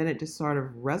 And then it just sort of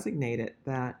resonated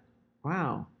that,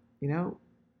 wow,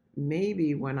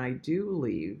 maybe when I do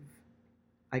leave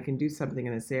I can do something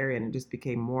in this area. And it just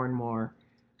became more and more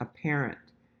apparent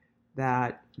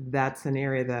that that's an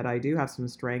area that I do have some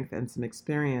strength and some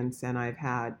experience, and I've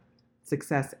had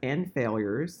success and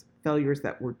failures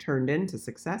that were turned into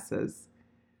successes.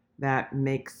 That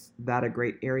makes that a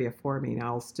great area for me.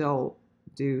 Now, I'll still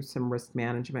do some risk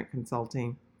management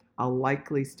consulting. I'll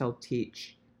likely still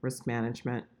teach risk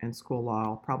management and school law.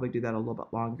 I'll probably do that a little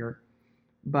bit longer.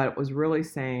 But it was really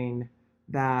saying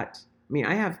that, I mean,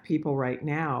 I have people right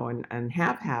now and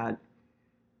have had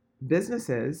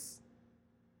businesses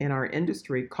in our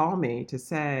industry call me to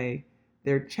say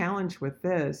they're challenged with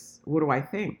this. What do I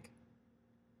think?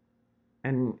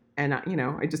 And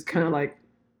I just kind of like,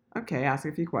 okay, ask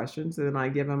a few questions, and then I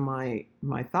give them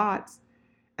my thoughts,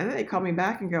 and then they call me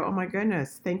back and go, "Oh my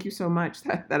goodness, thank you so much.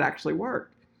 That actually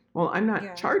worked." Well, I'm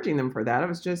not charging them for that. I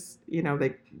was just,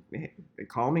 they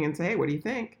call me and say, "Hey, what do you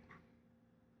think?"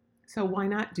 So why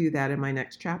not do that in my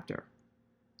next chapter?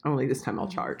 Only this time I'll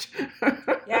charge.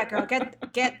 Yeah, girl,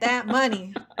 get that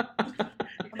money.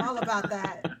 I'm all about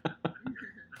that.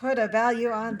 Put a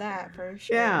value on that for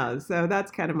sure. Yeah, so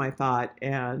that's kind of my thought,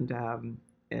 and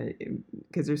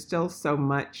because there's still so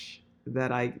much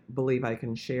that I believe I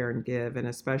can share and give, and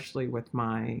especially with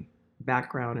my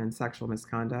background in sexual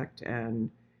misconduct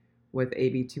and with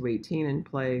AB 218 in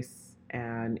place,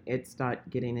 and it's not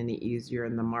getting any easier,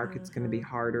 and the market's going to be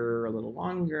harder a little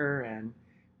longer, and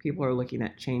people are looking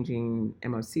at changing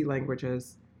MOC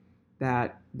languages,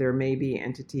 that there may be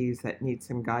entities that need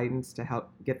some guidance to help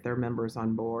get their members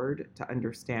on board to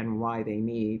understand why they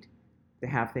need to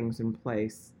have things in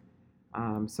place.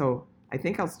 So I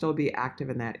think I'll still be active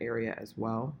in that area as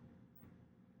well,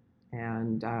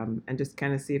 and just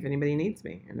kind of see if anybody needs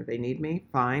me. And if they need me,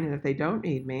 fine. And if they don't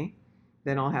need me,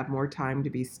 then I'll have more time to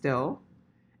be still,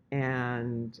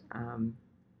 and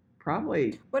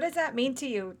probably. What does that mean to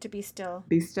you, to be still?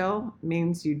 Be still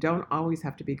means you don't always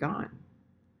have to be gone.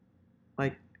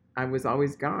 Like, I was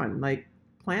always gone. Like,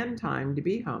 plan time to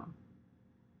be home.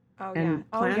 Oh, and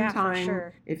yeah. plan time for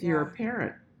sure. if you're a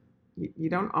parent. You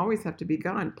don't always have to be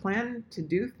gone. Plan to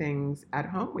do things at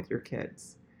home with your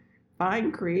kids.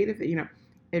 Find creative,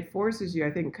 it forces you.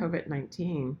 I think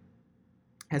COVID-19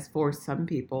 has forced some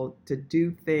people to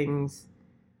do things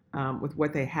with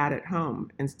what they had at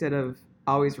home instead of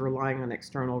always relying on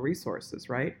external resources,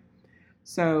 right?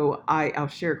 So I'll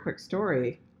share a quick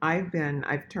story. I've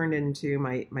turned into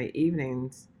my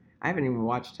evenings. I haven't even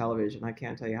watched television. I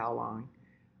can't tell you how long.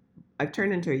 I've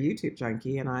turned into a YouTube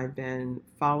junkie, and I've been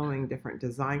following different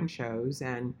design shows,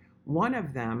 and one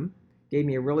of them gave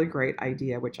me a really great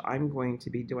idea, which I'm going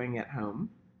to be doing at home.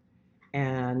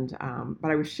 And but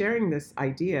I was sharing this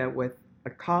idea with a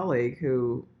colleague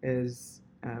who is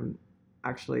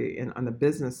actually on the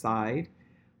business side,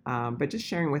 but just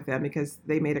sharing with them because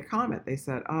they made a comment. They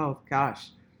said, "Oh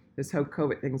gosh, this whole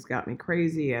COVID thing's got me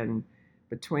crazy, and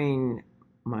between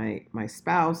my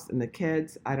spouse and the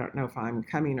kids, I don't know if I'm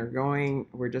coming or going.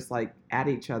 We're just like at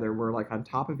each other. We're like on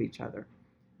top of each other."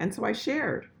 And so I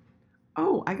shared,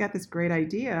 "Oh, I got this great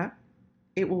idea.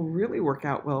 It will really work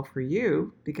out well for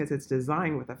you because it's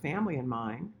designed with a family in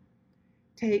mind.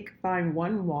 Find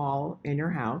one wall in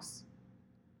your house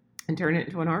and turn it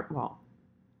into an art wall."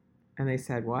 And they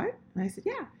said, "What?" And I said,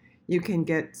 "Yeah. You can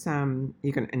get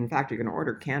in fact, you can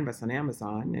order canvas on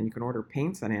Amazon, and you can order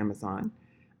paints on Amazon.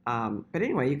 But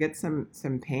anyway, you get some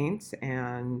paints,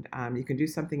 and you can do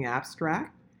something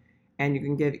abstract, and you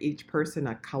can give each person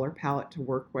a color palette to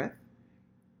work with.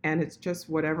 And it's just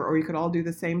whatever, or you could all do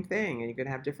the same thing, and you could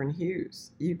have different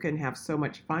hues. You can have so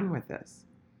much fun with this."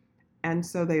 And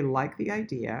so they liked the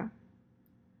idea,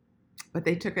 but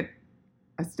they took it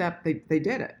a step, they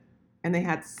did it. And they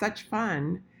had such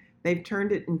fun. They've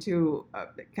turned it into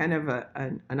kind of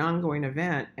an ongoing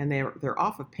event, and they're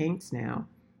off of paints now.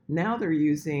 Now they're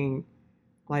using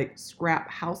like scrap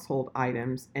household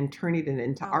items and turning it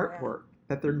into artwork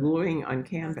that they're gluing on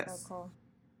canvas. That's so cool.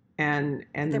 And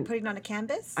they're putting on a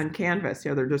canvas? On canvas,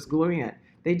 they're just gluing it.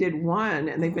 They did one,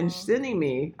 and they've been sending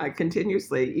me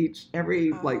continuously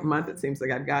every month. It seems like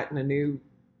I've gotten a new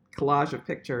collage of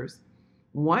pictures.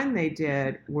 One they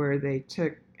did where they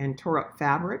took and tore up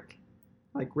fabric,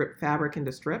 like ripped fabric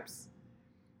into strips,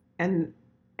 and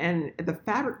the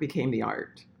fabric became the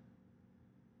art.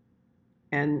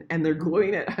 And they're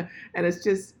gluing it, and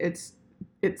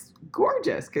it's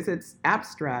gorgeous because it's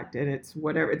abstract and it's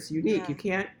whatever, it's unique.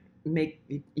 Yeah.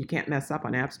 You can't mess up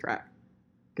on abstract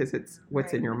because it's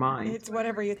what's in your mind. It's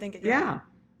whatever you think. Yeah.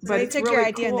 So but it's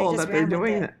really cool that they're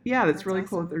doing it. Yeah, that's really awesome.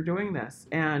 Cool that they're doing this.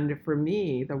 And for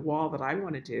me, the wall that I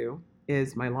want to do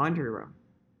is my laundry room.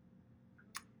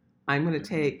 I'm going to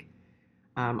take,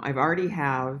 I've already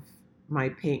have my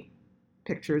paint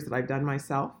pictures that I've done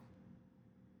myself.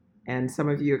 And some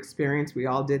of you experienced, we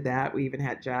all did that. We even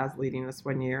had Jazz leading us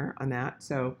one year on that.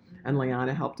 So, and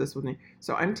Liana helped us with me.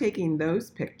 So I'm taking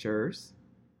those pictures,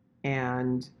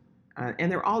 and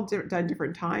they're all done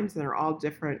different times, and they're all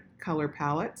different color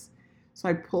palettes. So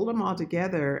I pulled them all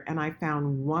together, and I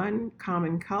found one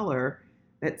common color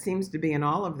that seems to be in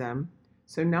all of them.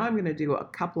 So now I'm going to do a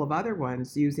couple of other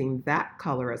ones using that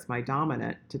color as my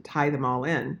dominant to tie them all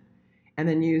in, and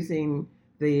then using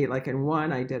like in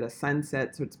one, I did a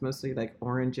sunset, so it's mostly like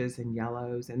oranges and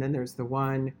yellows. And then there's the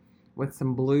one with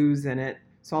some blues in it.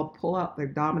 So I'll pull out the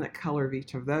dominant color of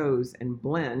each of those and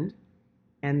blend,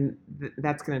 and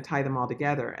that's going to tie them all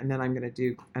together. And then I'm going to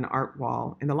do an art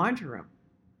wall in the laundry room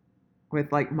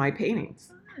with like my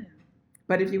paintings.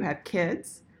 But if you have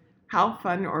kids, how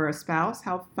fun, or a spouse,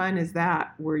 how fun is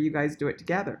that where you guys do it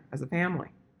together as a family?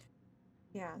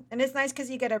 Yeah, and it's nice because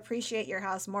you get to appreciate your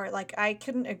house more. Like I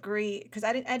couldn't agree because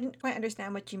I didn't quite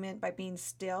understand what you meant by being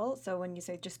still. So when you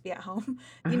say just be at home,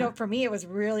 Uh-huh. for me it was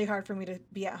really hard for me to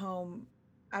be at home.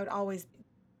 I would always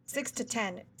 6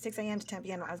 a.m. to 10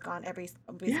 p.m. I was gone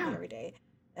basically Yeah. every day,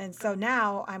 and so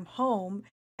now I'm home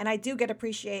and I do get to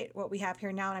appreciate what we have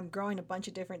here now. And I'm growing a bunch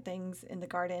of different things in the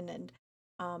garden, and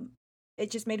um,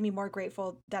 it just made me more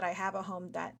grateful that I have a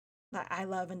home that I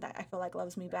love and that I feel like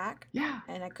loves me back. Yeah.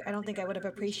 And I don't think I would have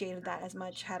appreciated that as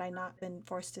much had I not been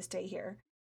forced to stay here.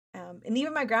 And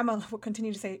even my grandma will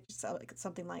continue to say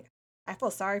something like, "I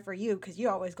feel sorry for you because you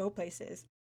always go places."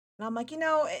 And I'm like,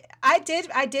 I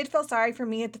did feel sorry for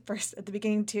me at the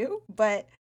beginning too, but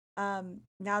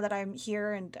now that I'm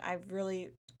here and I've really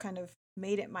kind of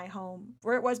made it my home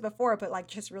where it was before, but like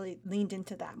just really leaned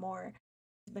into that more.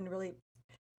 It's been really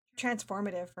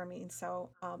transformative for me. So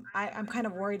I'm kind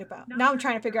of worried about now. I'm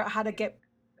trying to figure out how to get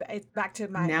back to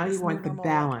my Now you this new want the normal,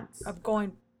 like balance. of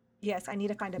going. Yes, I need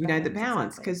to find a You know, the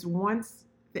balance. balance, Exactly. because once,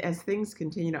 as things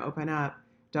continue to open up,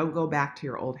 don't go back to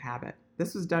your old habit.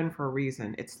 This was done for a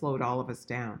reason. It slowed all of us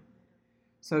down.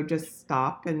 So just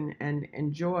stop and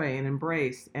enjoy and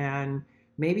embrace. And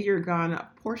maybe you're gone a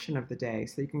portion of the day,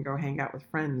 so you can go hang out with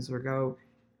friends or go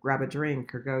grab a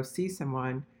drink or go see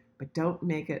someone, but don't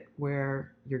make it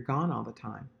where you're gone all the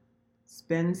time.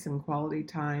 Spend some quality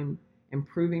time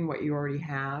improving what you already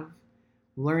have,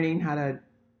 learning how to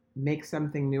make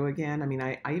something new again. I mean,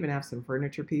 I even have some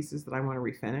furniture pieces that I want to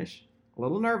refinish. A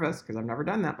little nervous because I've never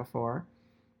done that before,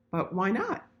 but why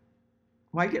not?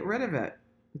 Why get rid of it?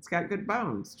 It's got good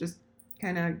bones. Just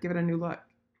kind of give it a new look.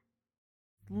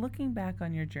 Looking back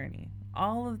on your journey,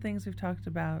 all of the things we've talked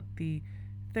about, the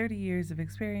 30 years of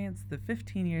experience, the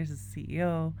 15 years as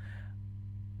CEO,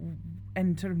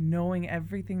 and sort of knowing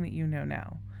everything that you know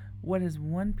now, what is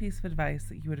one piece of advice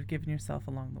that you would have given yourself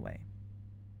along the way?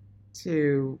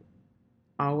 To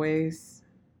always,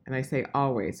 and I say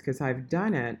always because I've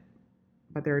done it,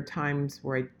 but there are times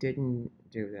where I didn't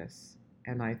do this.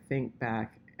 And I think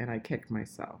back and I kick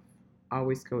myself.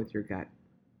 Always go with your gut.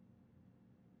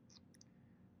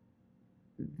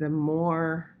 The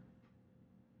more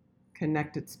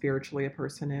connected spiritually a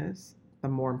person is, the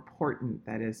more important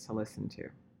that is to listen to,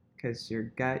 because your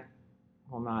gut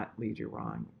will not lead you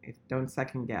wrong. Don't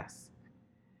second guess.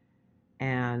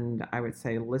 And I would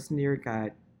say listen to your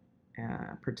gut,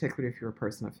 particularly if you're a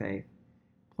person of faith.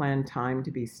 Plan time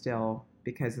to be still,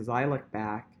 because as I look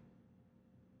back,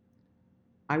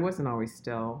 I wasn't always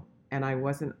still, and I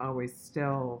wasn't always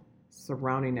still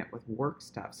surrounding it with work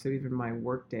stuff. So even my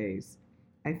work days,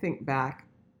 I think back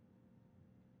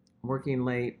working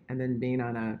late and then being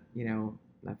on a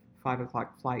 5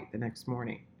 o'clock flight the next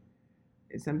morning.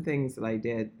 Some things that I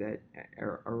did that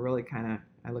are really kind of,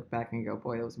 I look back and go,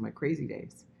 boy, those are my crazy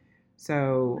days.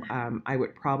 So I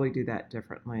would probably do that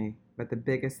differently. But the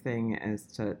biggest thing is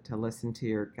to listen to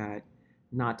your gut,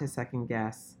 not to second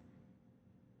guess.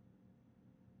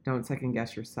 Don't second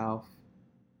guess yourself,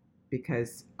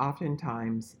 because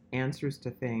oftentimes answers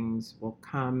to things will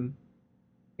come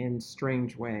in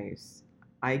strange ways.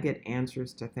 I get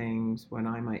answers to things when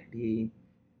I might be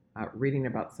reading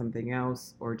about something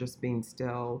else or just being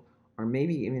still, or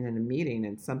maybe even in a meeting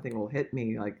and something will hit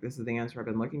me like, this is the answer I've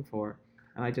been looking for.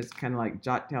 And I just kind of like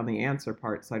jot down the answer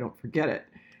part so I don't forget it,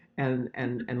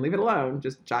 and leave it alone.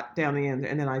 Just jot down the answer.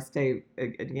 And then I stay,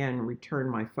 again, return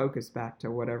my focus back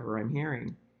to whatever I'm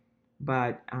hearing.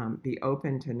 But be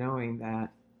open to knowing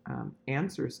that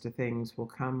answers to things will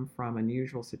come from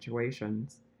unusual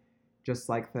situations, just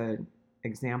like the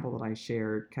example that I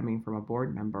shared coming from a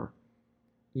board member.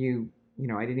 I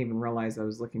didn't even realize I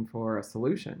was looking for a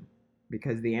solution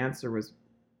because the answer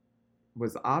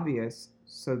was obvious.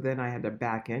 So then I had to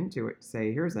back into it,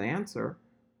 say, here's an answer.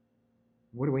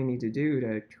 What do we need to do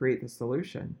to create the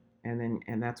solution?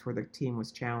 and that's where the team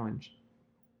was challenged.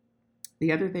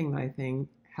 The other thing that I think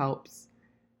helps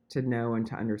to know and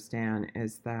to understand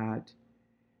is that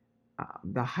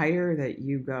the higher that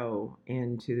you go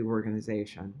into the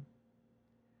organization,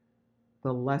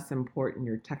 the less important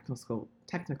your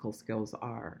technical skills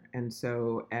are. And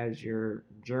so as you're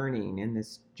journeying in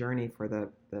this journey for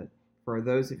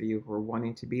those of you who are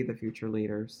wanting to be the future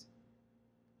leaders,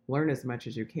 learn as much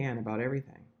as you can about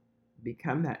everything.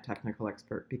 Become that technical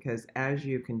expert, because as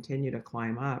you continue to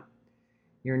climb up,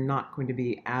 you're not going to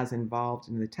be as involved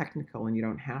in the technical, and you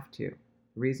don't have to.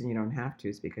 The reason you don't have to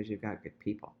is because you've got good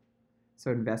people. So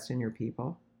invest in your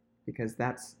people, because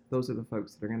those are the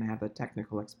folks that are going to have the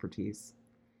technical expertise.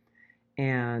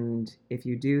 And if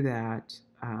you do that,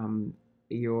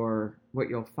 what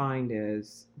you'll find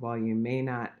is, while you may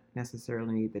not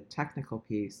necessarily need the technical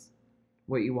piece,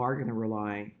 what you are going to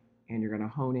rely and you're going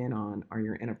to hone in on are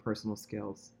your interpersonal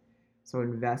skills. So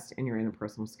invest in your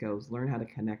interpersonal skills. Learn how to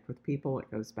connect with people.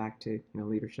 It goes back to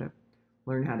leadership.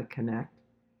 Learn how to connect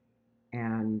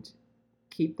and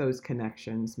keep those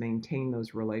connections, maintain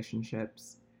those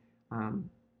relationships. I'm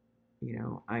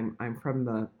from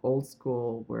the old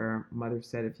school where mother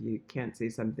said, if you can't say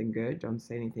something good, don't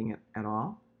say anything at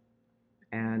all.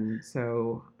 And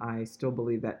so I still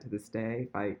believe that to this day.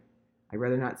 I'd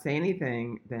rather not say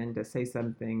anything than to say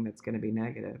something that's going to be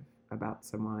negative about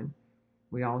someone.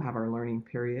 We all have our learning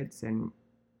periods, and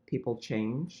people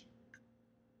change.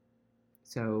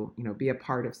 So, be a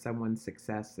part of someone's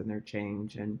success and their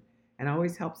change, and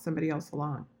always help somebody else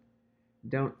along.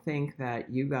 Don't think that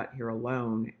you got here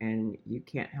alone and you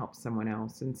can't help someone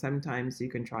else. And sometimes you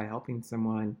can try helping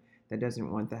someone that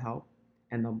doesn't want the help,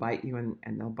 and they'll bite you and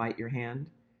they'll bite your hand.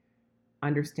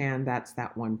 Understand that's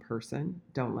that one person.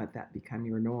 Don't let that become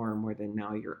your norm, where then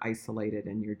now you're isolated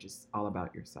and you're just all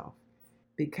about yourself.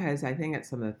 Because I think it's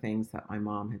some of the things that my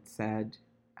mom had said.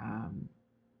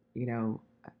 You know,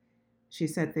 she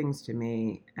said things to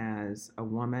me as a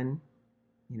woman,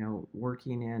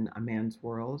 working in a man's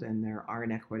world, and there are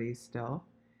inequities still.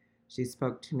 She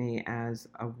spoke to me as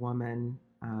a woman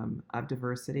of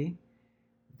diversity,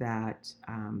 that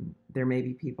there may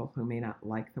be people who may not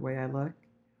like the way I look.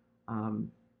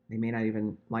 They may not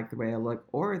even like the way I look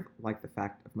or like the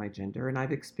fact of my gender, and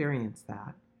I've experienced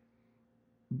that.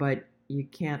 But you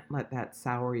can't let that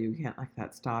sour you. You can't let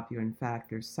that stop you. In fact,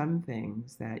 there's some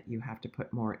things that you have to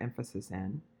put more emphasis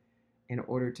in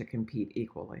order to compete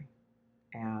equally.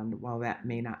 And while that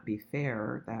may not be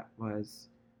fair,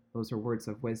 those are words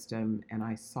of wisdom, and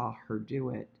I saw her do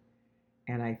it.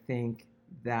 And I think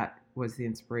that was the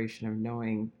inspiration of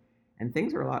knowing, and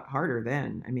things were a lot harder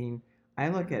then. I mean, I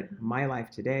look at my life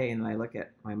today and I look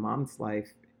at my mom's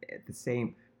life at the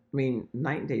same,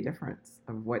 night and day difference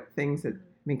of what things that,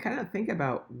 kind of think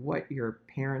about what your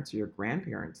parents or your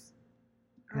grandparents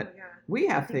had. Oh, yeah. We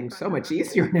have things so much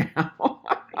easier now.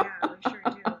 Yeah, we sure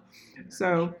do. Yeah,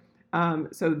 so,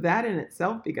 so that in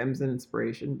itself becomes an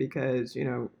inspiration, because,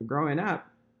 growing up,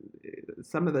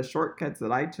 some of the shortcuts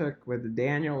that I took with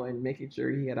Daniel and making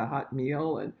sure he had a hot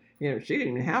meal, and, she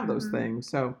didn't even have those things.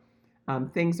 So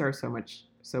things are so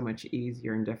much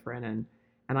easier and different. And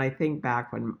I think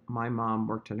back when my mom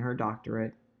worked on her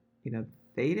doctorate,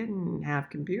 they didn't have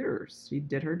computers. She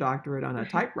did her doctorate on a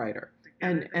typewriter,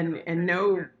 and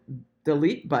no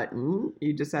delete button.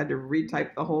 You just had to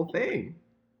retype the whole thing,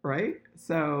 right?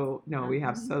 So no, we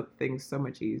have things so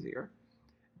much easier.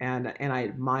 And I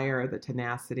admire the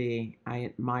tenacity. I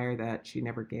admire that she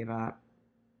never gave up,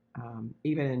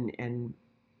 even in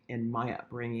my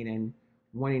upbringing, and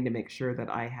wanting to make sure that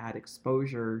I had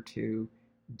exposure to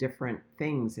different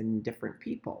things and different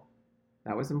people.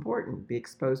 That was important. Be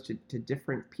exposed to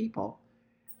different people,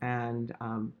 and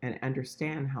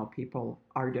understand how people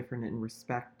are different, and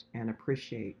respect and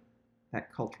appreciate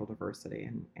that cultural diversity.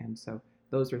 And so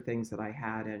those are things that I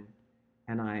had,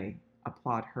 and I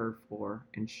applaud her for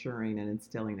ensuring and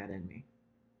instilling that in me.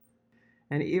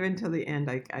 And even to the end,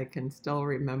 I can still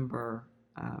remember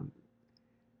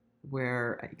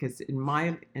where, because in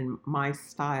my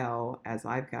style, as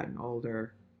I've gotten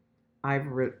older, I've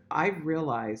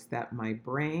realized that my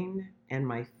brain and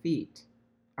my feet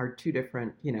are two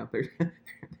different,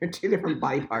 they're two different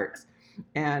body parts,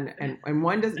 and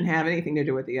one doesn't have anything to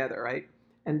do with the other, right?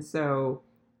 And so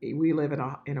we live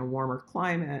in a warmer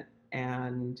climate,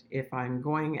 and if I'm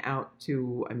going out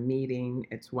to a meeting,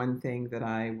 it's one thing that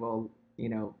I will,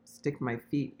 stick my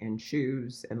feet in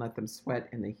shoes and let them sweat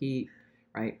in the heat,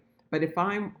 right? But if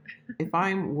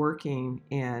I'm working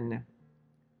in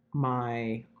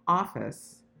my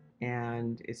office,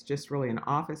 and it's just really an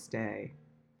office day,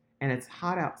 and it's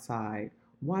hot outside,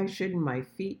 why shouldn't my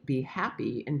feet be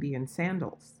happy and be in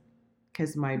sandals?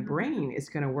 because my brain is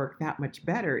going to work that much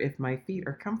better if my feet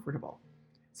are comfortable.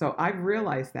 So I've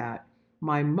realized that.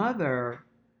 My mother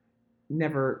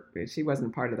she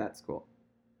wasn't part of that school.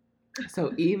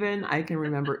 So even I can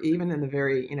remember, even in the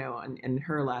very, in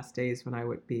her last days when I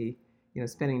would be,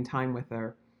 spending time with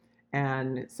her,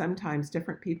 and sometimes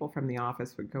different people from the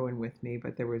office would go in with me,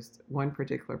 but there was one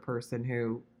particular person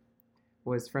who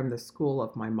was from the school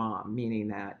of my mom, meaning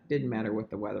that didn't matter what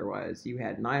the weather was. You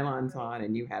had nylons on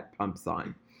and you had pumps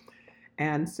on.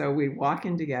 And so we'd walk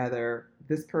in together,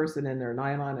 this person in their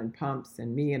nylon and pumps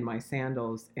and me in my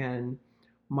sandals, and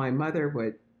my mother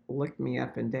would look me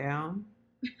up and down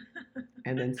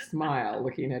and then smile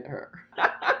looking at her.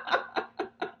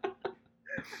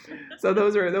 So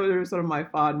those are sort of my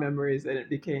fond memories, and it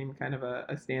became kind of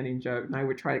a standing joke. And I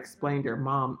would try to explain to her,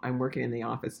 Mom, I'm working in the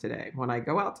office today. When I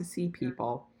go out to see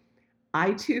people,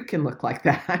 I too can look like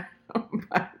that.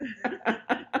 But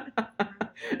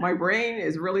my brain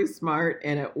is really smart,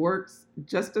 and it works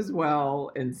just as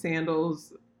well in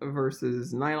sandals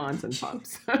versus nylons and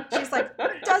pumps. She's like,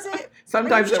 does it?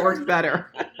 Sometimes it works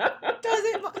better.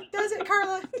 Does it,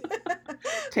 Carla?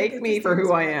 Take me for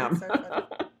who I am. So funny.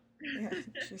 Yeah,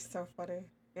 she's so funny.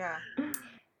 Yeah.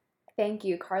 Thank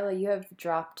you, Carla. You have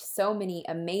dropped so many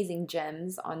amazing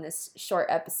gems on this short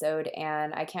episode,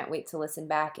 and I can't wait to listen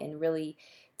back and really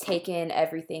take in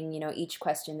everything, each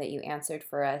question that you answered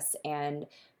for us, and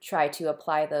try to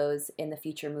apply those in the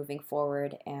future moving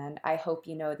forward. And I hope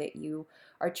you know that you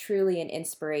are truly an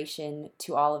inspiration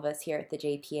to all of us here at the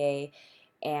JPA,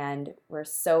 and we're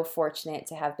so fortunate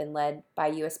to have been led by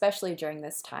you, especially during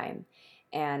this time.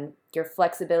 And your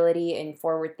flexibility and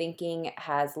forward thinking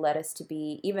has led us to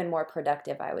be even more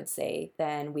productive, I would say,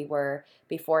 than we were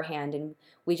beforehand. And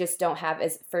we just don't have,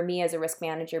 for me as a risk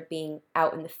manager, being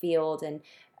out in the field and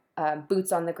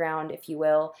boots on the ground, if you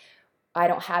will, I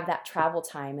don't have that travel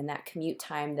time and that commute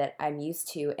time that I'm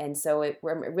used to. And so I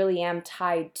really am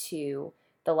tied to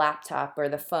the laptop or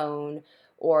the phone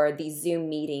or these Zoom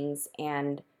meetings,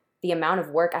 and the amount of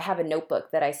work. I have a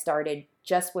notebook that I started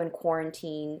just when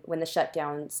the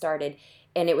shutdown started,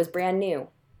 and it was brand new.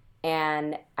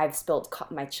 And I've spilled,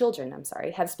 my children,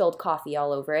 have spilled coffee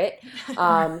all over it.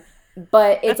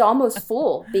 But it's almost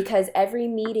full, because every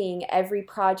meeting, every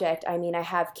project, I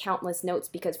have countless notes,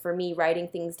 because for me, writing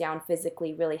things down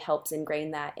physically really helps ingrain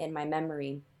that in my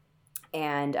memory.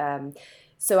 And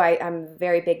so I'm a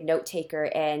very big note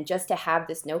taker, and just to have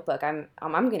this notebook, I'm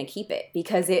going to keep it,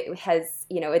 because it has,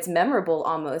 it's memorable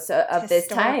almost of this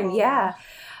time. Yeah.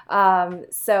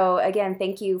 So again,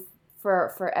 thank you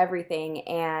for everything.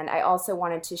 And I also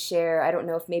wanted to share, I don't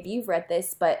know if maybe you've read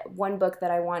this, but one book that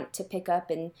I want to pick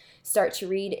up and start to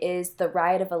read is The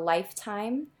Ride of a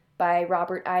Lifetime by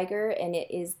Robert Iger, and it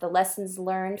is the lessons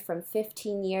learned from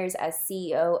 15 years as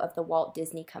CEO of the Walt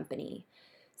Disney Company.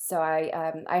 So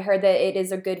I heard that it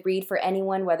is a good read for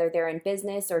anyone, whether they're in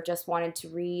business or just wanted to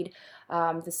read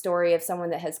the story of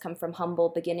someone that has come from humble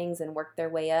beginnings and worked their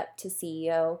way up to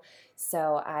CEO.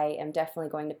 So I am definitely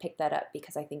going to pick that up,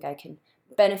 because I think I can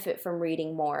benefit from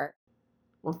reading more.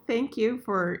 Well, thank you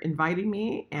for inviting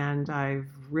me, and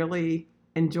I've really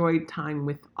enjoyed time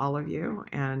with all of you,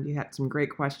 and you had some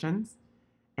great questions,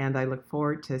 and I look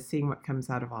forward to seeing what comes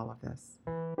out of all of this.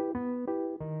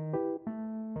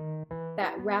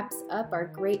 That wraps up our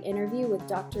great interview with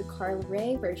Dr. Carla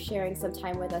Ray for sharing some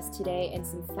time with us today and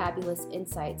some fabulous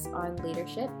insights on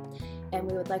leadership. And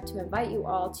we would like to invite you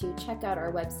all to check out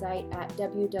our website at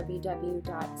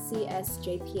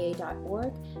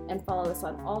www.csjpa.org and follow us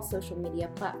on all social media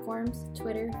platforms,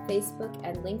 Twitter, Facebook,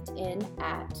 and LinkedIn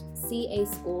at CA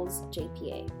Schools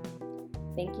JPA.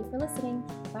 Thank you for listening.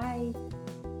 Bye.